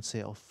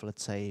frequency of,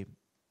 let's say,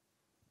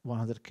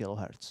 100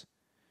 kilohertz.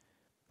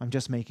 I'm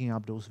just making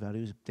up those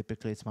values.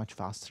 Typically it's much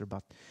faster,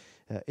 but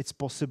it's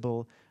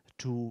possible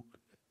to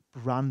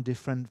run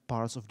different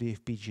parts of the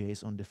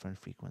FPGAs on different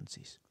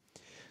frequencies.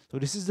 So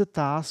this is the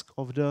task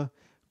of the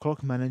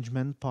clock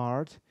management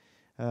part.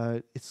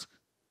 It's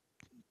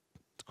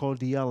called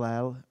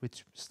DLL,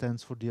 which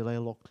stands for delay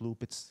locked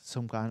loop. It's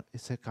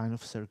a kind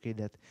of circuit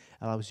that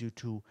allows you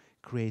to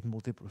create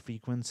multiple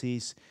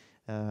frequencies.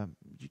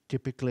 You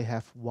typically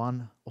have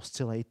one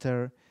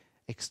oscillator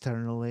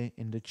externally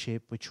in the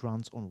chip which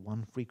runs on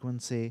one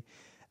frequency,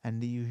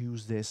 and you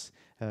use this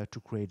to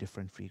create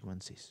different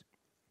frequencies.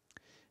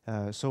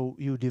 So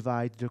you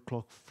divide the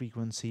clock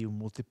frequency, you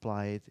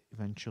multiply it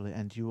eventually,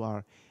 and you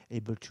are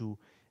able to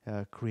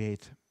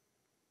create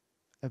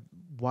a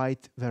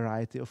wide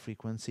variety of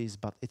frequencies,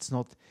 but it's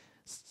not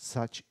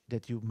such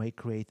that you may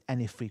create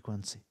any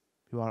frequency.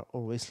 You are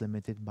always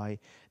limited by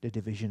the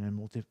division and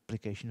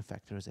multiplication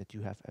factors that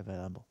you have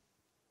available.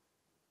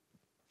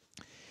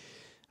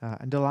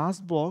 And the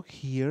last block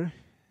here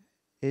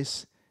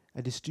is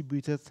a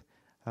distributed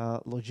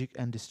logic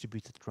and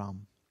distributed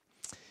RAM.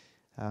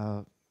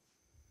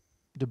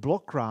 The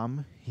block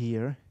RAM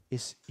here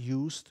is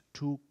used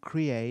to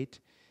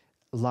create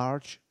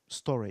large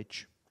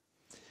storage.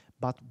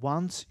 But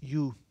once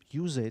you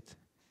use it,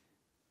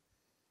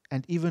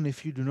 and even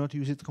if you do not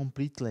use it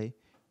completely,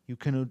 you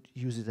cannot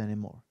use it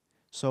anymore.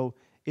 So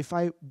if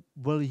I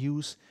will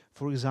use,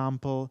 for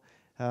example,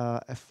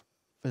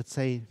 let's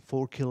say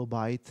 4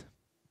 kilobyte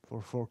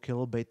or 4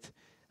 kilobit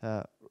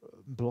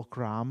block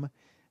RAM,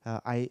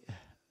 I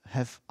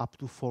have up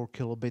to 4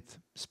 kilobit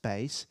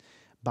space,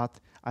 but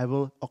I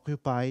will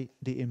occupy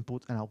the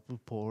input and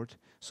output port,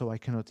 so I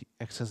cannot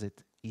access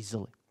it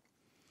easily.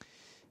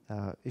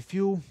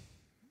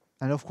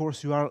 And of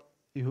course you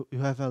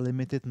have a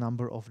limited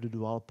number of the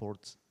dual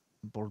port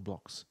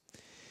blocks.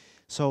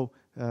 So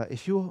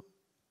if you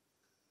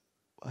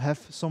have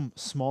some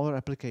smaller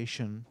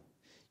application,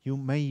 you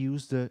may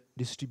use the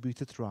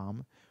distributed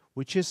RAM,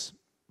 which is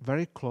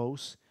very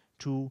close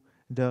to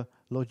the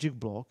logic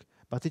block,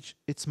 but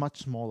it's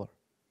much smaller.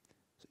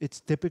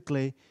 It's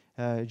typically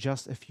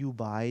just a few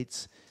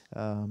bytes,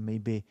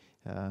 maybe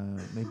 8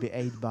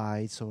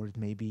 bytes, or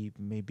maybe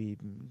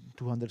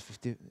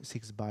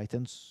 256 bytes,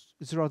 and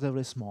it's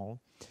relatively small.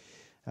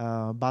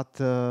 But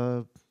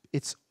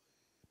it's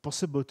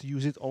possible to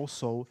use it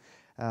also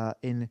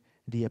in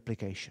the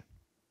application.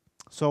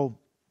 So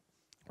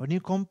when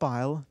you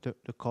compile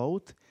the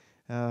code,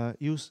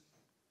 you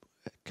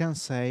can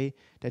say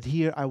that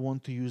here I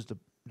want to use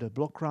the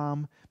block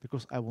RAM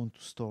because I want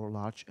to store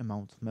large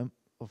amount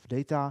of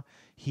data.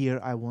 Here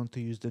I want to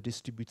use the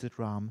distributed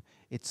RAM.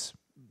 It's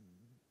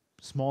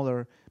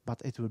smaller,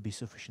 but it will be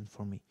sufficient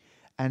for me.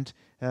 And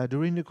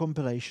during the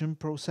compilation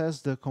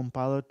process, the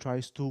compiler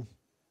tries to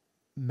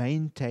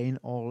maintain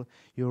all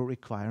your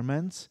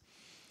requirements.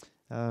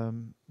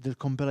 The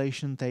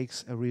compilation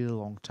takes a really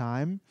long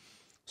time,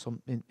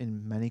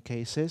 in many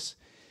cases.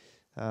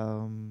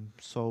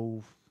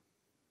 So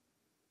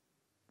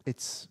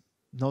it's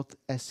not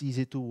as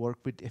easy to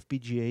work with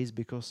FPGAs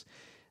because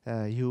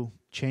you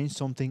change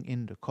something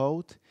in the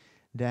code,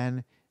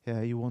 then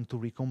you want to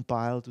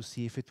recompile to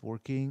see if it's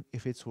working,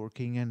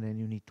 and then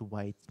you need to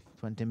wait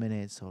 20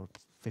 minutes or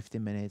 50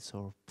 minutes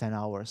or 10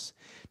 hours,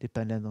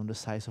 depending on the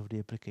size of the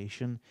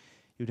application.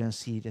 You then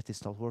see that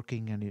it's not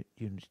working, and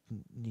you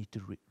need to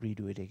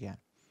redo it again.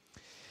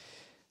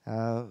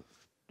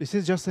 This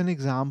is just an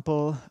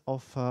example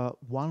of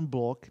one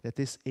block that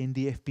is in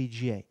the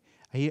FPGA.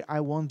 Here I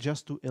want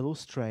just to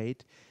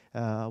illustrate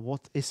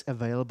what is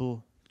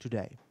available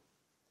today.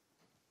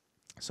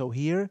 So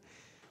here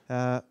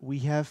we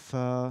have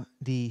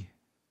the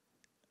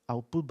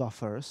output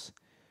buffers.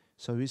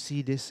 So you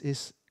see this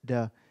is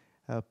the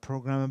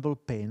programmable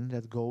pin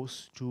that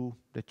goes to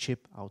the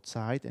chip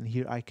outside, and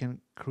here I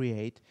can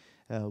create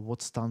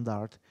what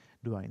standard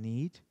do I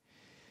need.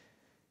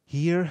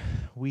 Here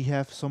we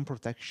have some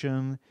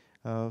protection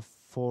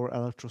for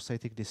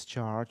electrostatic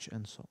discharge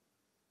and so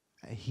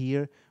on.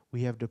 Here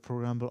we have the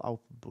programmable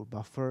output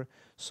buffer,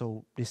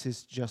 so this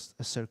is just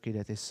a circuit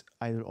that is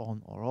either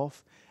on or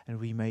off, and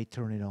we may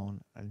turn it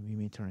on and we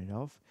may turn it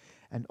off.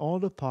 And all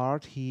the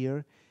part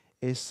here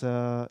is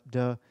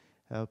the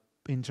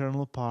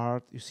internal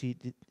part. You see,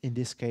 in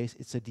this case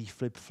it's a D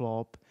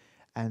flip-flop,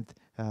 and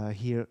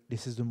here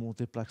this is the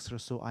multiplexer,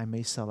 so I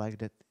may select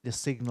that the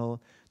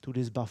signal to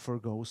this buffer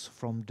goes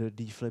from the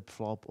D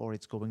flip-flop, or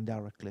it's going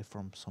directly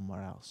from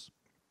somewhere else.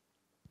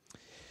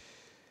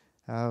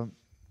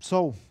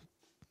 So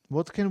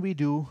what can we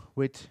do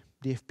with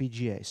the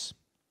FPGAs?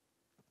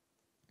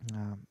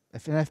 An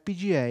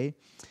FPGA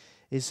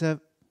is an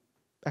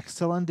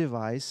excellent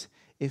device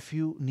if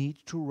you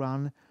need to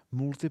run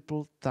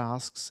multiple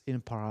tasks in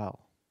parallel.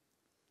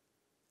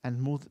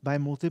 And by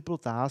multiple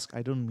tasks,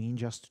 I don't mean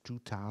just 2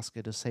 tasks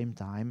at the same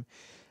time,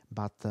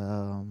 but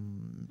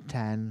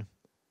 10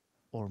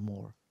 or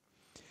more.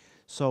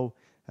 So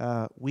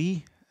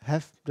we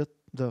have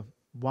the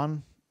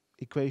one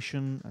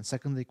equation and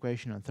second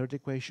equation and third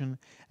equation,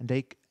 and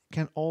they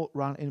can all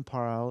run in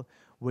parallel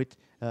with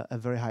a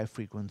very high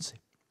frequency.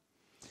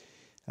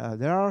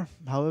 There are,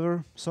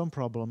 however, some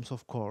problems,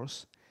 of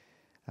course,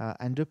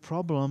 and the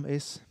problem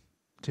is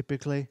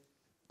typically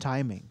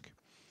timing.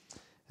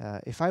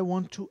 If I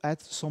want to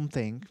add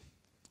something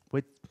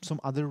with some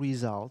other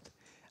result,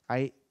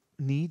 I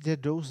need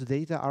that those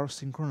data are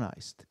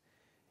synchronized.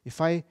 If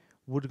I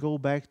would go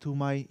back to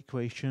my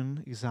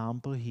equation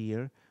example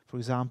here, for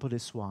example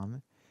this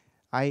one,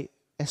 I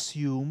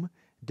assume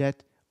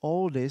that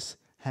all this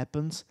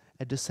happens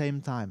at the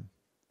same time.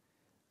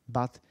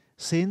 But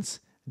since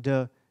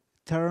the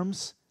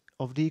terms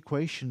of the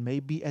equation may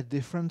be at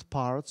different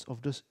parts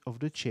of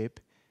the chip,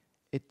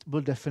 it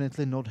will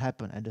definitely not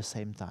happen at the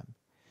same time.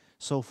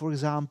 So for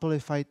example,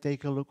 if I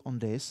take a look on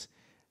this,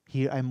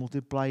 here I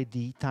multiply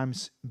D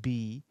times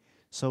B.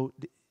 So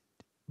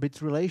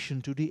with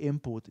relation to the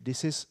input,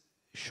 this is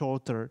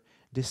shorter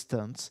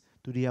distance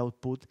to the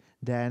output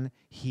than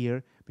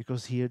here,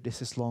 because here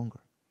this is longer.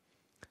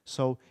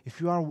 So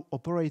if you are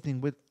operating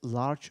with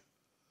large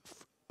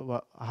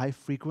high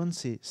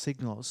frequency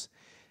signals,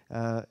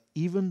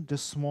 even the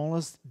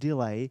smallest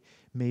delay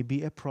may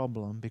be a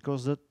problem,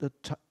 because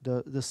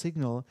the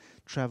signal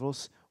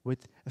travels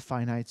with a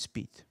finite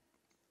speed.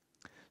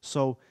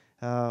 So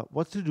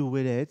what to do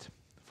with it?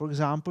 For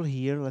example,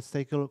 here let's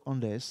take a look on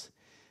this.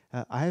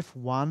 I have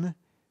one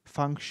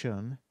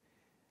function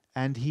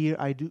and here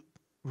I do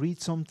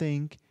read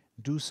something,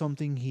 do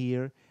something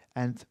here,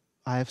 and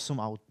I have some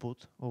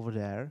output over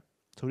there.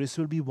 So this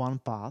will be one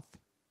path.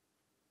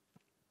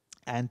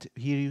 And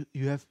here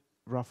you have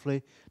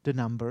roughly the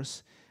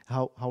numbers,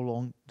 how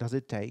long does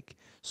it take.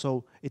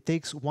 So it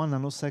takes 1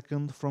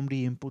 nanosecond from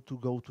the input to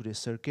go to the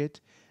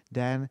circuit,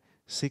 then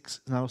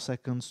 6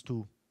 nanoseconds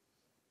to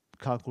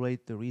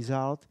calculate the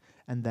result,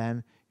 and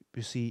then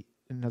you see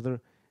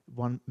another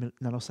 1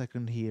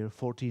 nanosecond here,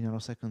 40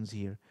 nanoseconds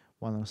here,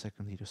 1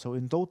 nanosecond here. So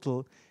in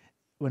total,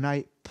 when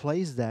I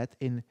place that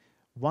in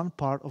one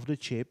part of the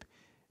chip,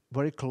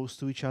 very close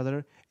to each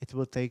other, it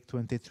will take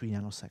 23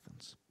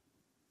 nanoseconds.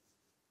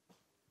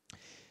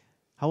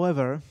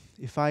 However,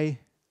 if I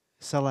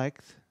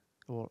select,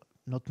 or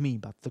not me,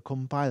 but the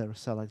compiler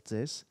selects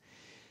this,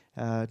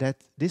 that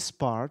this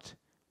part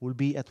will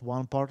be at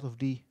one part of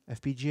the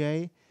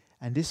FPGA,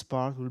 and this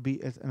part will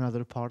be at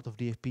another part of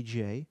the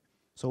FPGA.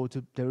 So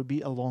there will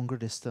be a longer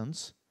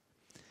distance.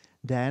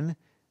 Then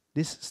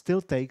this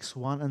still takes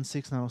 1 and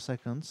 6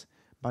 nanoseconds,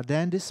 but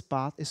then this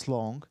path is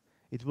long.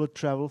 It will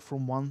travel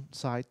from one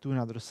side to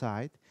another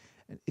side.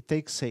 It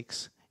takes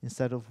 6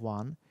 instead of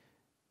 1.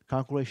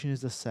 Calculation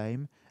is the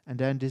same, and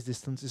then this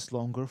distance is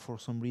longer for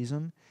some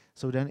reason.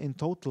 So then in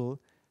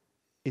total,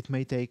 it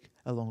may take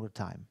a longer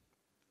time.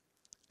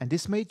 And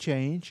this may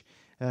change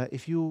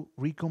if you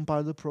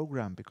recompile the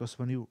program, because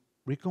when you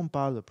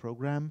recompile the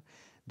program,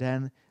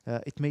 then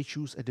it may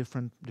choose a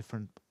different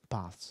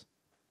paths.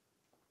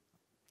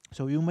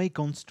 So you may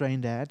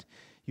constrain that.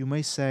 You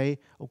may say,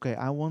 okay,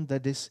 I want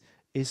that this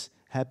is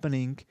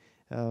happening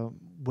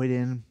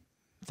within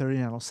 30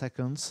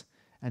 nanoseconds,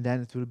 and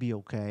then it will be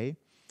okay.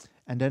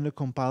 And then the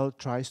compiler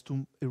tries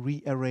to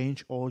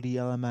rearrange all the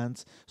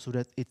elements so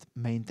that it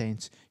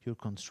maintains your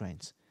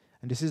constraints.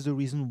 And this is the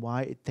reason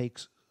why it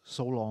takes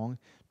so long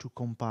to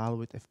compile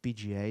with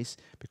FPGAs,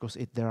 because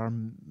there are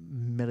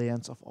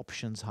millions of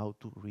options how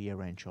to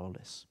rearrange all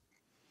this.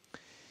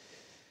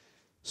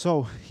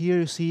 So here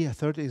you see a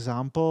third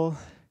example.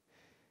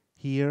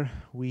 Here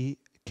we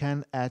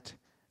can add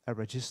a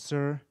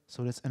register,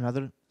 so that's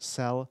another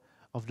cell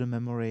of the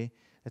memory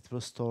that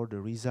will store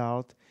the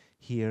result.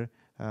 Here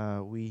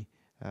we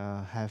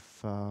have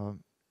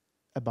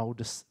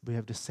we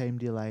have the same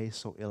delay,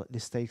 so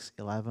this takes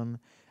 11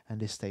 and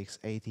this takes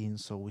 18,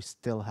 so we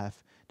still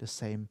have the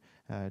same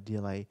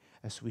delay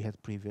as we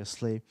had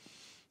previously,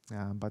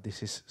 but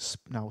this is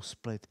now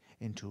split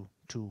into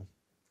 2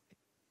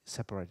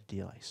 separate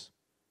delays.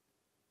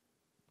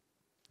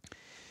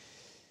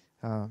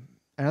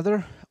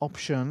 Another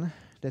option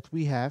that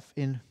we have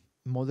in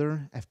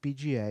modern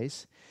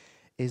FPGAs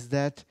is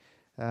that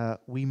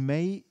we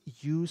may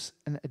use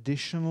an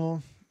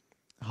additional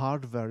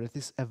hardware that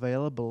is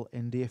available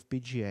in the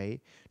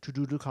FPGA to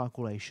do the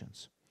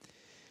calculations.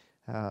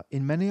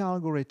 In many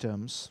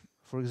algorithms,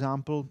 for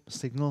example,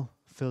 signal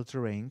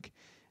filtering,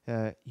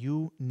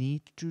 you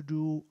need to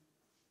do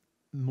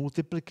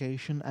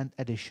multiplication and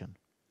addition.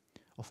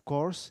 Of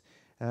course,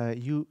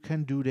 you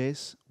can do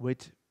this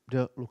with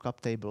the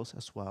lookup tables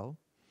as well,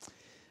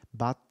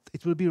 but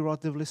it will be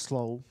relatively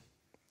slow,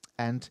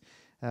 and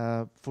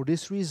for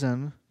this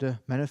reason, the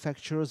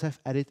manufacturers have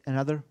added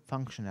another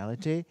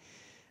functionality,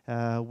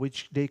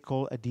 which they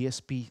call a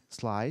DSP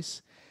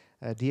slice.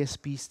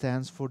 DSP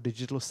stands for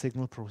Digital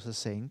Signal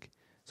Processing,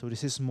 so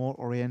this is more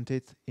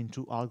oriented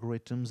into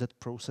algorithms that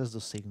process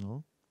the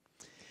signal,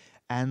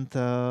 and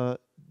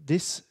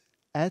this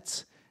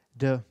adds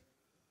the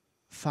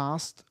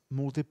fast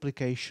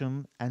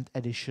multiplication and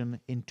addition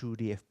into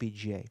the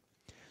FPGA.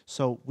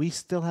 So we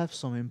still have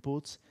some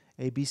inputs,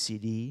 A, B, C,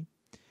 D.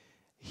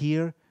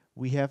 Here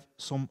we have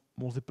some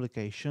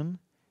multiplication.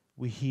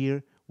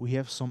 Here we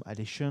have some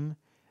addition.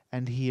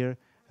 And here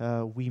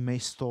we may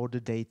store the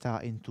data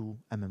into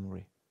a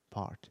memory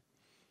part.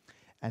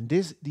 And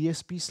this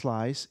DSP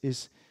slice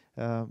is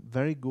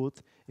very good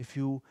if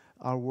you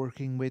are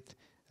working with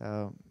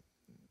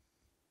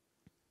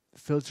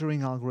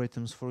filtering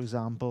algorithms, for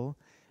example,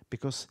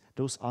 because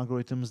those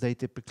algorithms, they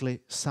typically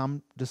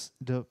sum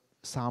the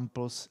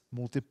samples,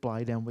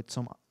 multiply them with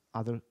some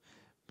other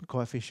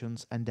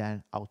coefficients, and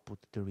then output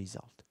the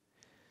result.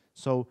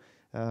 So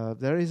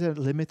there is a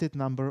limited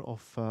number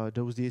of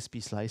those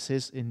DSP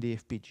slices in the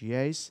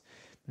FPGAs,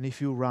 and if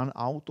you run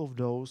out of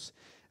those,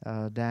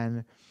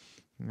 then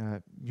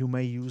you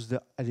may use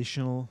the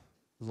additional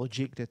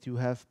logic that you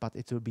have, but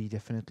it will be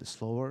definitely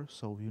slower,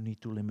 so you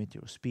need to limit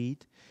your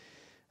speed.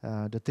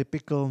 The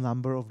typical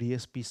number of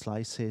DSP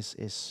slices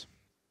is,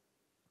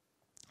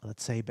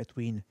 let's say,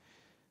 between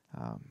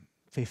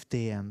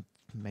 50 and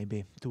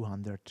maybe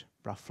 200,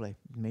 roughly.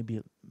 Maybe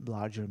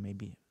larger,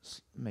 maybe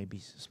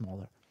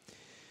smaller.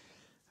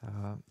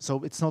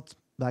 So it's not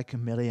like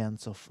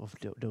millions of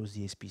those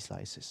DSP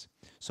slices.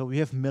 So we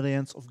have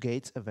millions of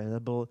gates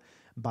available,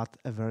 but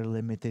a very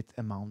limited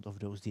amount of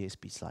those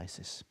DSP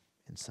slices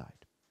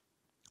inside.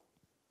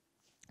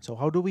 So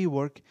how do we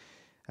work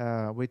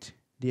with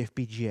the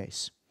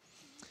FPGAs?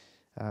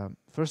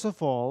 First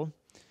of all,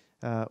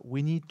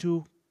 we need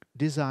to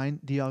design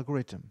the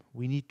algorithm.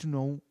 We need to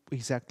know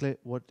exactly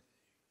what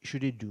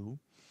should it do.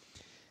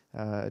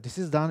 This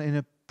is done in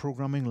a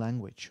programming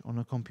language on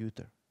a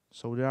computer.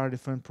 So there are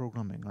different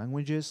programming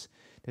languages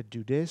that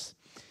do this.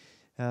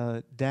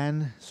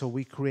 So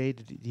we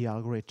create the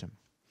algorithm.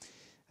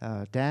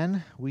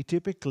 Then we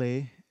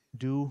typically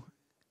do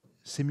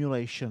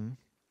simulation,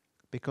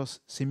 because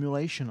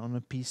simulation on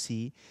a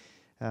PC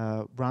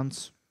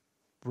runs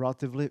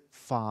relatively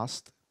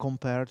fast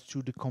compared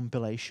to the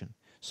compilation.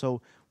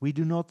 So we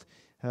do not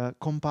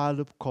compile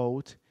the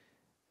code,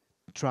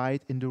 try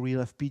it in the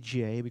real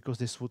FPGA, because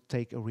this would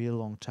take a real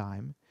long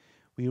time.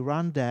 We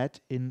run that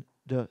in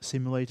the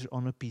simulator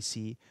on a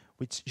PC,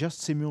 which just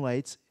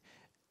simulates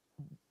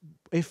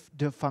if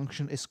the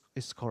function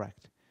is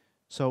correct.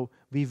 So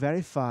we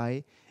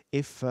verify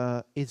if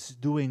it's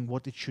doing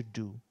what it should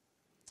do.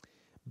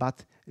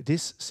 But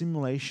this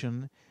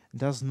simulation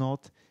does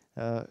not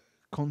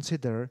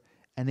consider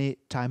any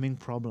timing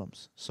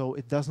problems. So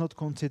it does not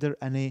consider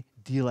any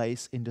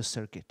delays in the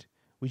circuit.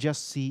 We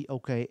just see,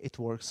 okay, it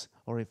works,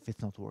 or if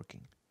it's not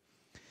working.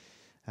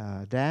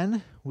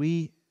 Then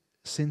we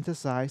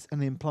synthesize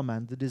and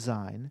implement the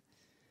design,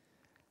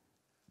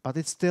 but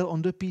it's still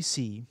on the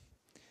PC.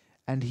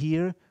 And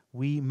here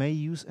we may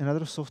use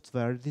another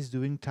software that is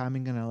doing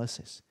timing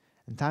analysis.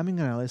 And timing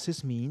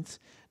analysis means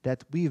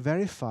that we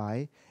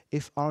verify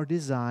if our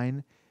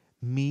design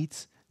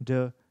meets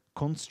the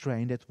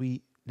constraint that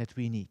we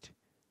need.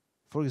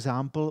 For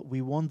example,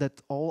 we want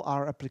that all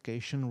our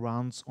application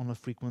runs on a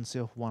frequency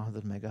of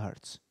 100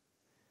 megahertz.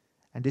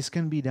 And this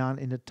can be done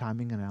in the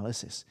timing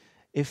analysis.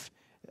 If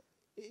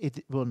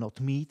it will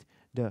not meet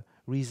the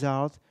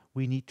result,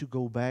 we need to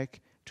go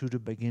back to the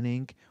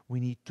beginning. We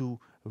need to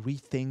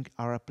rethink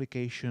our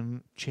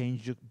application,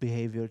 change the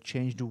behavior,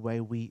 change the way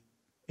we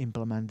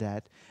implement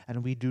that,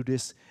 and we do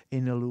this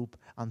in a loop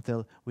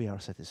until we are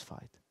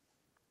satisfied.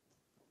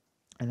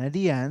 And at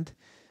the end,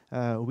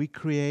 we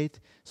create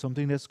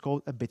something that's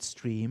called a bit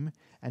stream,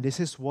 and this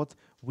is what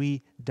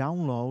we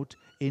download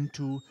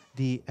into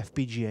the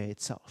FPGA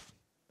itself.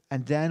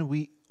 And then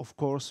we, of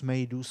course,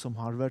 may do some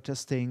hardware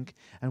testing,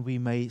 and we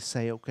may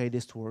say, okay,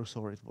 this works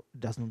or it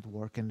does not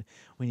work, and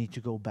we need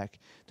to go back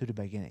to the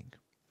beginning.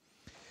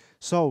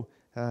 So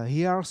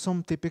here are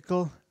some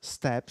typical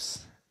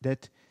steps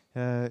that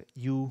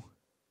you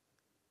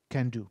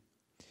can do.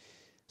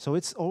 So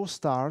it all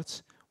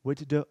starts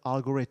with the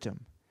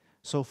algorithm.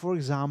 So for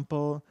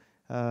example,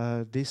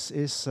 this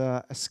is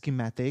a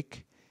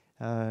schematic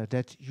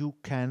that you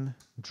can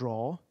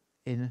draw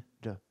in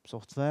the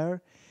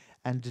software,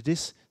 and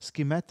this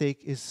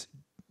schematic is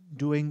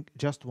doing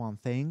just one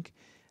thing.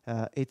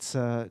 It's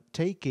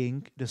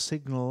taking the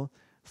signal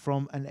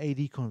from an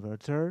AD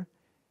converter,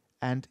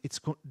 and it's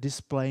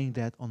displaying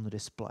that on the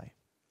display.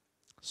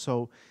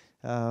 So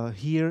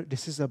here,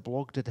 this is a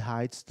block that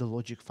hides the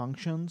logic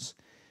functions.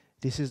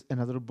 This is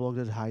another block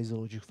that hides the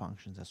logic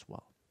functions as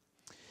well.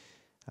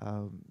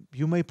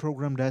 You may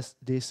program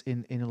this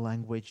in a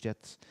language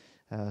that's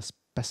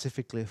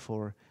specifically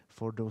for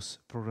those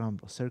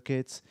programmable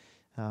circuits.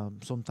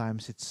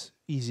 Sometimes it's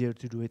easier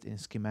to do it in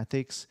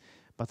schematics,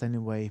 but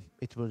anyway,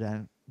 it will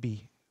then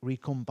be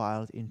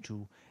recompiled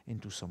into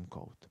some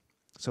code.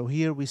 So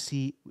here we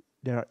see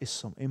there is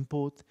some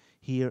input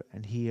here,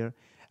 and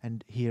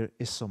here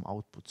is some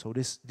output. So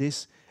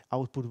this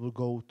output will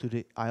go to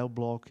the IO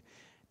block.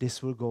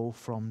 This will go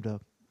from the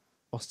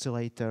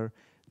oscillator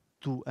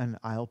to an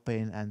IO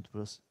pin, and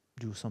we'll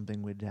do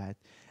something with that.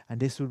 And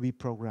this will be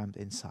programmed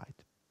inside.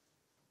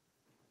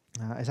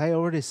 As I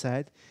already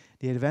said,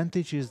 the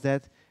advantage is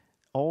that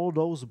all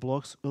those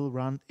blocks will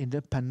run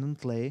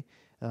independently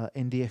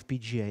in the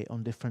FPGA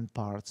on different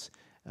parts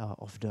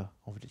of the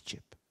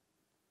chip.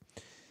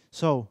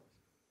 So,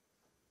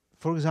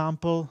 for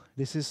example,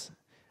 this is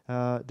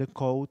the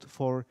code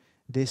for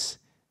this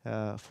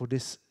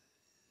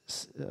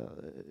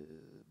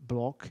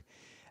block,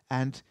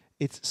 and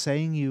it's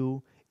saying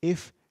you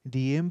if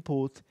the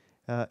input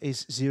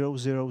is 0,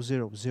 0,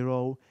 0,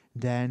 0,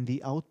 then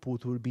the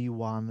output will be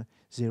 1,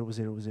 0,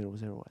 0, 0,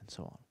 0, and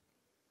so on.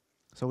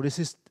 So this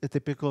is a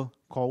typical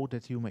code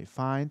that you may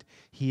find.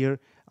 Here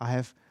I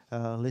have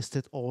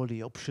listed all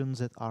the options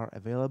that are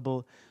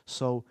available.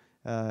 So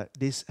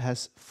this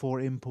has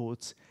 4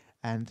 inputs,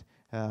 and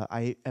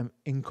I am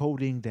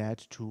encoding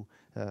that to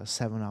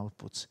 7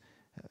 outputs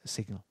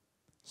signal.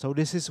 So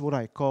this is what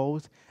I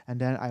code,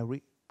 and then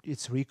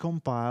it's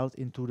recompiled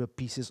into the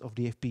pieces of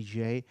the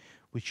FPGA,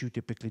 which you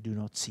typically do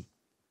not see.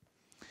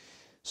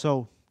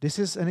 So this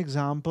is an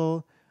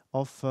example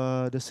of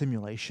the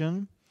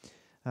simulation.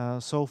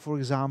 So for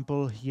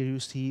example, here you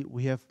see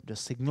we have the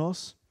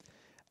signals,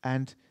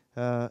 and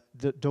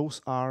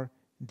those are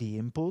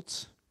the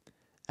inputs,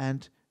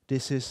 and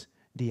this is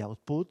the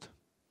output.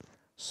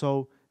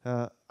 So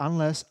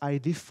unless I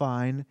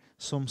define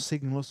some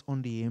signals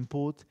on the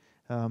input,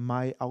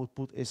 my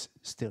output is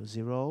still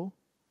 0.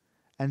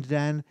 And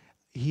then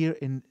here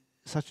in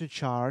such a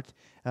chart,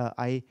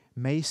 I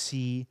may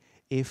see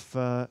if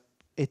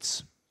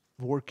it's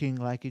working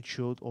like it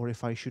should, or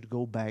if I should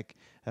go back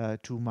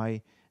to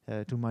my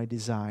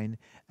design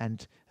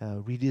and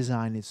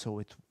redesign it so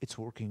it's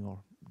working or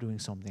doing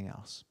something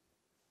else.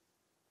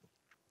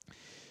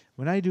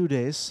 When I do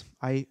this,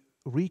 I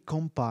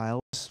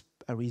recompile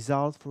a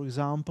result, for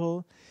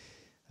example.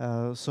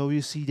 So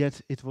you see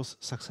that it was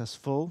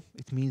successful.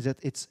 It means that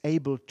it's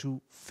able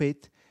to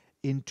fit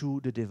into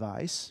the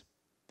device.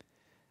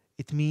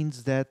 It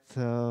means that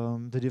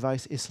the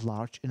device is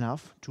large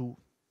enough to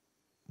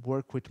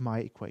work with my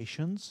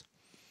equations.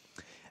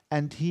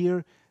 And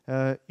here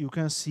you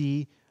can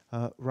see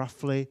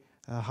roughly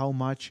how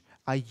much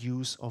I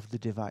use of the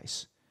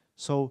device.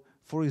 So,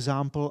 for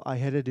example, I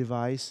had a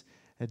device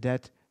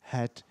that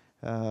had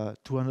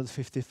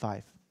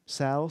 255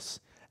 cells,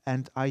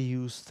 and I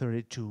used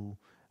 32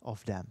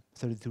 of them,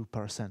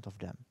 32% of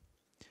them.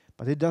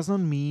 But it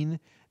doesn't mean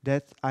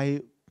that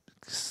I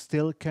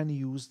still can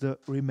use the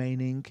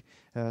remaining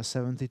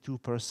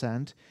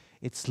 72%.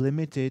 It's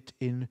limited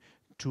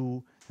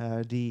into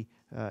the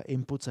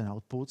inputs and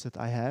outputs that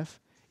I have.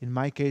 In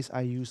my case,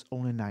 I use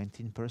only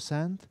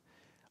 19%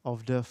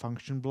 of the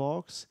function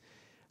blocks.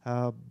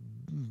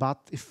 But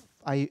if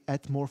I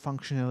add more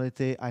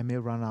functionality, I may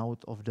run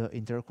out of the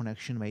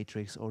interconnection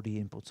matrix or the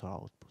inputs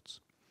or outputs.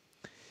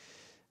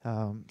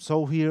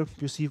 So here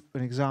you see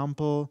an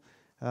example.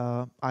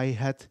 I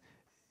had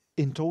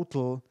in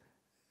total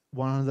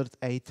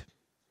 108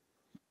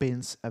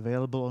 pins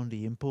available on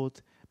the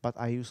input, but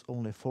I use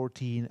only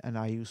 14 and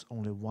I use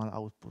only one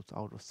output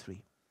out of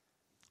 3.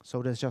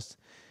 So that's just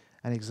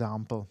an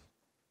example.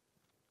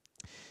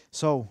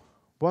 So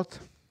what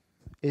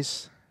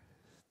is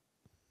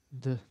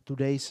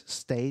today's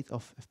state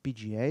of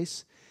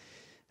FPGAs?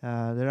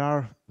 There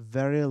are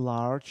very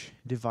large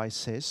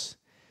devices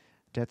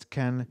that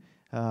can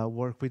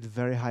work with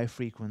very high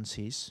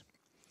frequencies.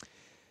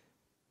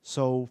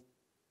 So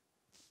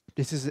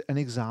this is an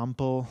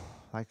example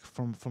like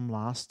from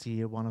last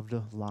year, one of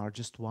the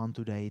largest one.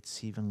 Today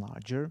it's even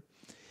larger.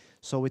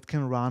 So it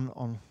can run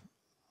on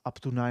up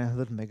to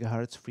 900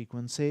 megahertz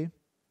frequency.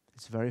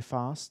 It's very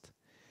fast.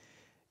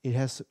 It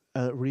has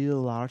a really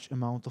large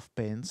amount of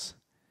pins.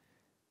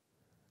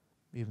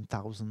 Even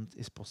 1,000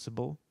 is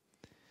possible.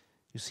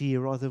 You see a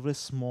relatively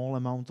small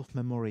amount of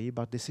memory,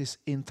 but this is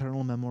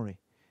internal memory.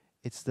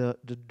 It's the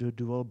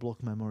dual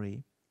block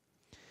memory.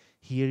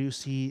 Here you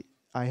see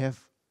I have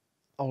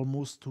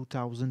almost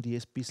 2,000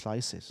 DSP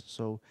slices,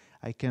 so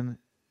I can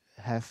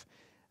have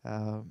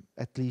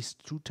at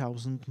least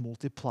 2,000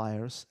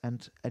 multipliers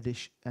and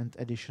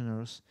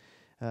additioners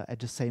at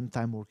the same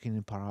time working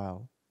in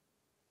parallel.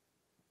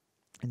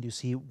 And you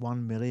see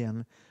 1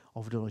 million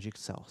of the logic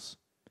cells.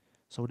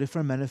 So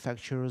different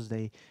manufacturers,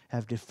 they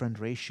have different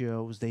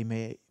ratios. They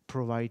may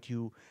provide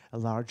you a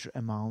larger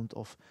amount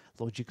of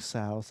logic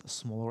cells, a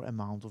smaller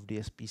amount of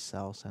DSP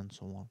cells, and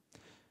so on.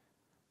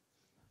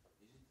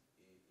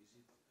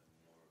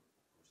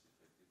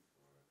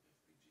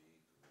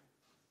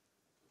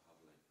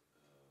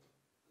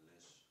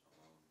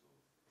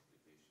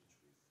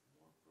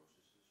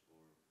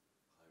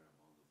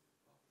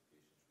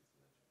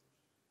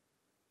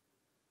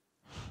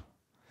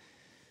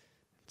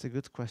 It's a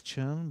good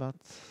question, but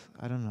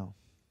I don't know.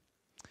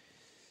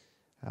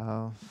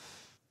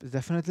 It's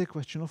definitely a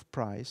question of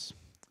price,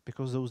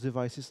 because those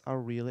devices are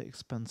really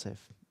expensive.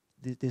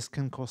 This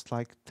can cost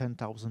like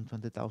 10,000,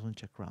 20,000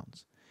 Czech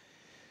crowns.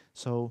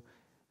 So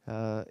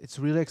it's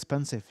really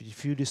expensive.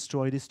 If you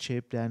destroy this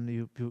chip, then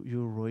you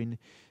ruin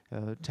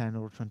 10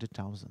 or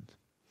 20,000.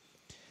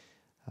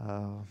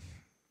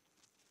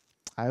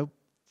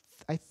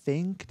 I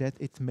think that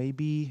it may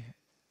be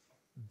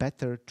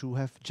better to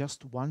have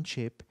just one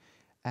chip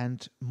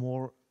and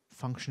more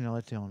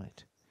functionality on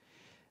it.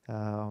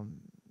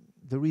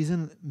 The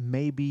reason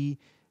may be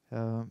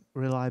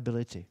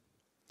reliability.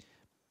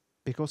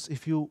 Because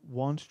if you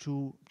want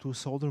to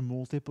solder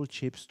multiple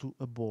chips to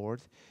a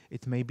board,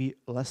 it may be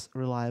less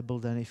reliable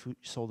than if you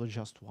solder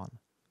just one.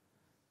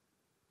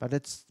 But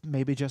that's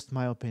maybe just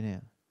my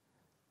opinion.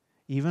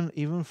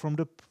 Even from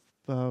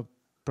the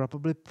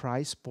probably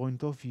price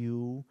point of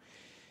view,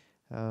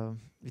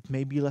 it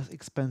may be less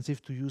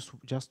expensive to use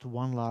just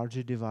one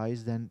larger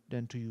device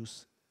than to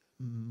use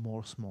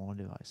more smaller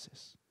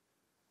devices.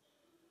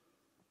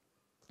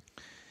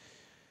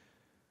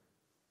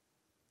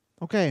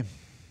 Okay,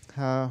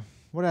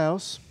 what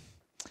else?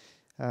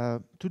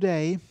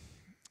 Today,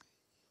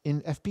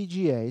 in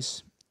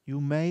FPGAs, you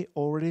may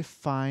already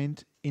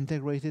find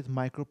integrated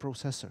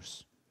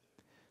microprocessors.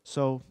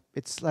 So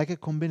it's like a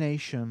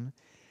combination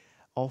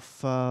of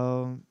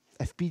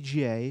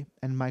FPGA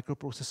and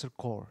microprocessor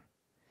core.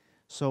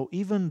 So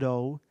even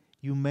though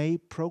you may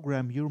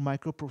program your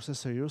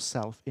microprocessor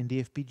yourself in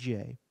the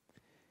FPGA,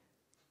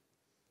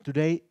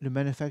 today the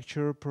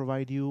manufacturer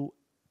provides you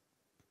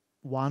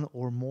one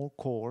or more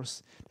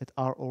cores that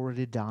are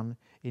already done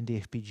in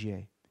the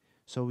FPGA.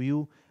 So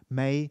you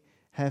may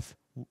have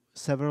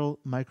several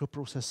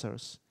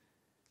microprocessors.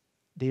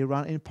 They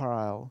run in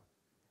parallel.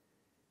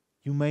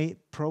 You may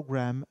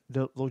program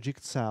the logic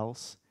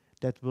cells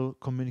that will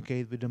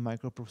communicate with the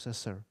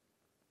microprocessor.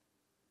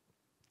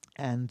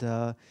 And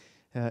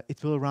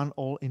it will run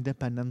all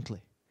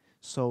independently.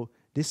 So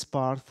this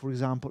part, for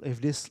example, if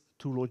these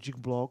two logic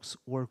blocks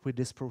work with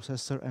this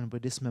processor and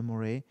with this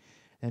memory,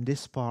 and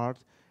this part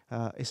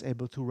is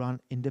able to run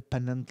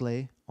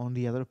independently on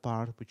the other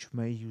part, which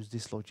may use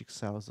this logic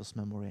cells, this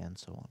memory, and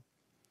so on.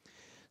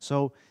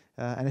 So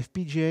an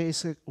FPGA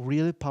is a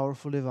really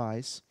powerful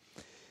device.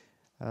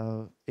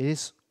 It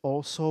is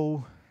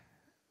also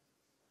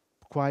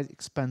quite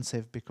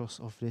expensive because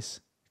of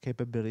these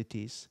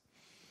capabilities.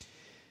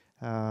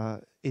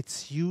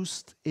 It's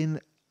used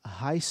in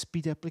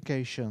high-speed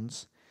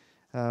applications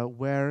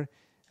where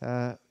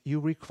you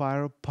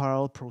require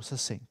parallel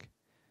processing.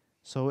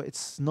 So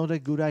it's not a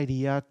good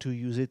idea to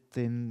use it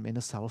in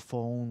a cell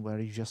phone where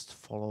you just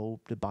follow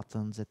the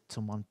buttons that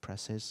someone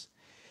presses.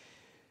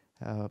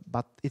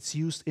 But it's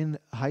used in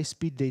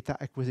high-speed data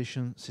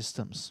acquisition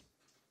systems.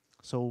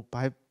 So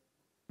I've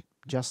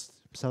just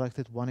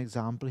selected one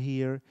example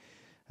here.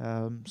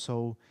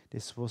 So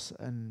this was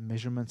a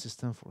measurement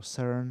system for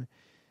CERN.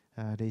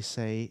 They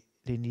say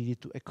they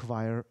needed to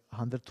acquire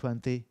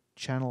 120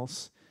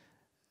 channels,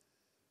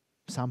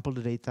 sample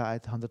the data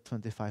at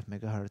 125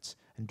 megahertz,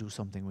 and do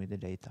something with the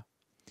data.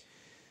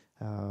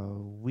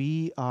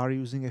 We are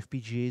using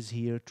FPGAs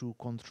here to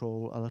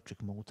control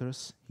electric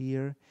motors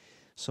here.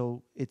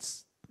 So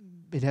it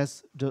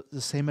has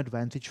the same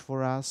advantage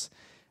for us.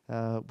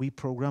 We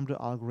program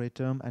the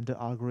algorithm, and the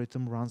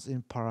algorithm runs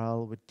in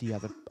parallel with the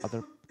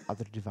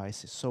other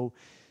devices. So,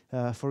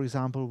 for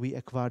example, we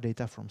acquire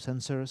data from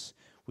sensors,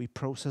 we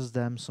process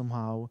them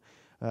somehow,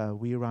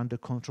 we run the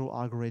control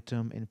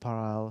algorithm in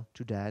parallel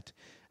to that.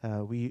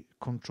 We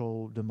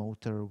control the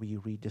motor, we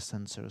read the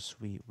sensors,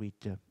 we read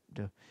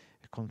the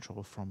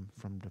control from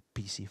the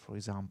PC, for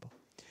example.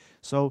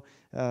 So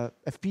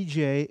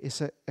FPGA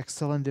is an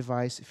excellent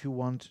device if you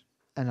want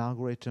an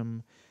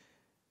algorithm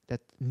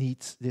that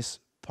needs this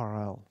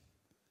parallel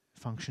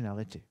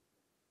functionality.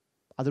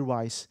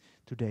 Otherwise,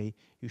 today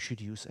you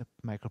should use a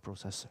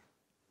microprocessor.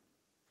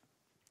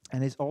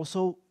 And it's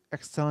also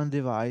excellent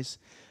device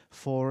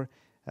for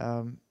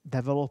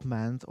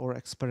development or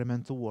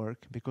experimental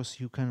work because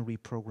you can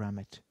reprogram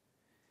it.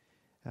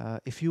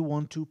 If you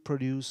want to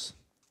produce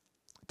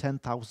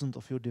 10,000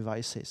 of your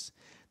devices,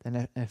 then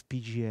an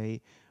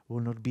FPGA will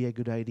not be a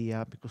good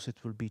idea because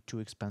it will be too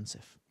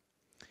expensive.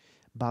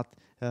 But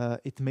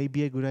it may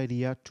be a good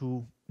idea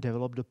to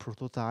develop the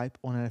prototype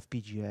on an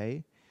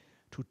FPGA,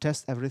 to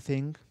test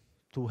everything,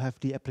 to have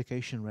the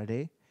application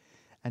ready,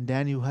 and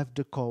then you have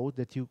the code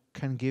that you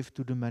can give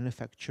to the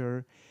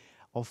manufacturer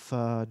of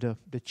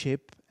the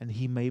chip, and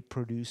he may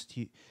produce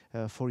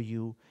for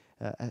you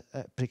an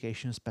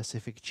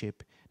application-specific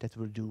chip that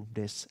will do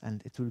this,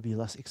 and it will be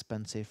less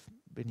expensive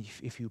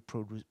if you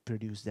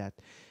produce that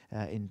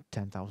in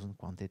 10,000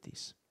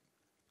 quantities.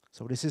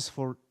 So this is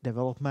for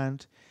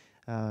development,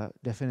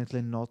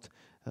 definitely not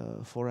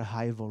for a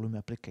high-volume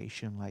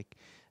application like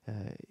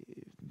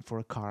for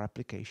a car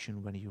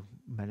application when you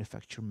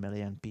manufacture a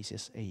million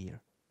pieces a year.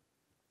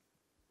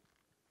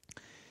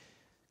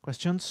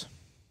 Questions?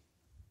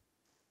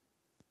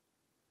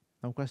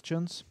 No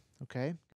questions? Okay.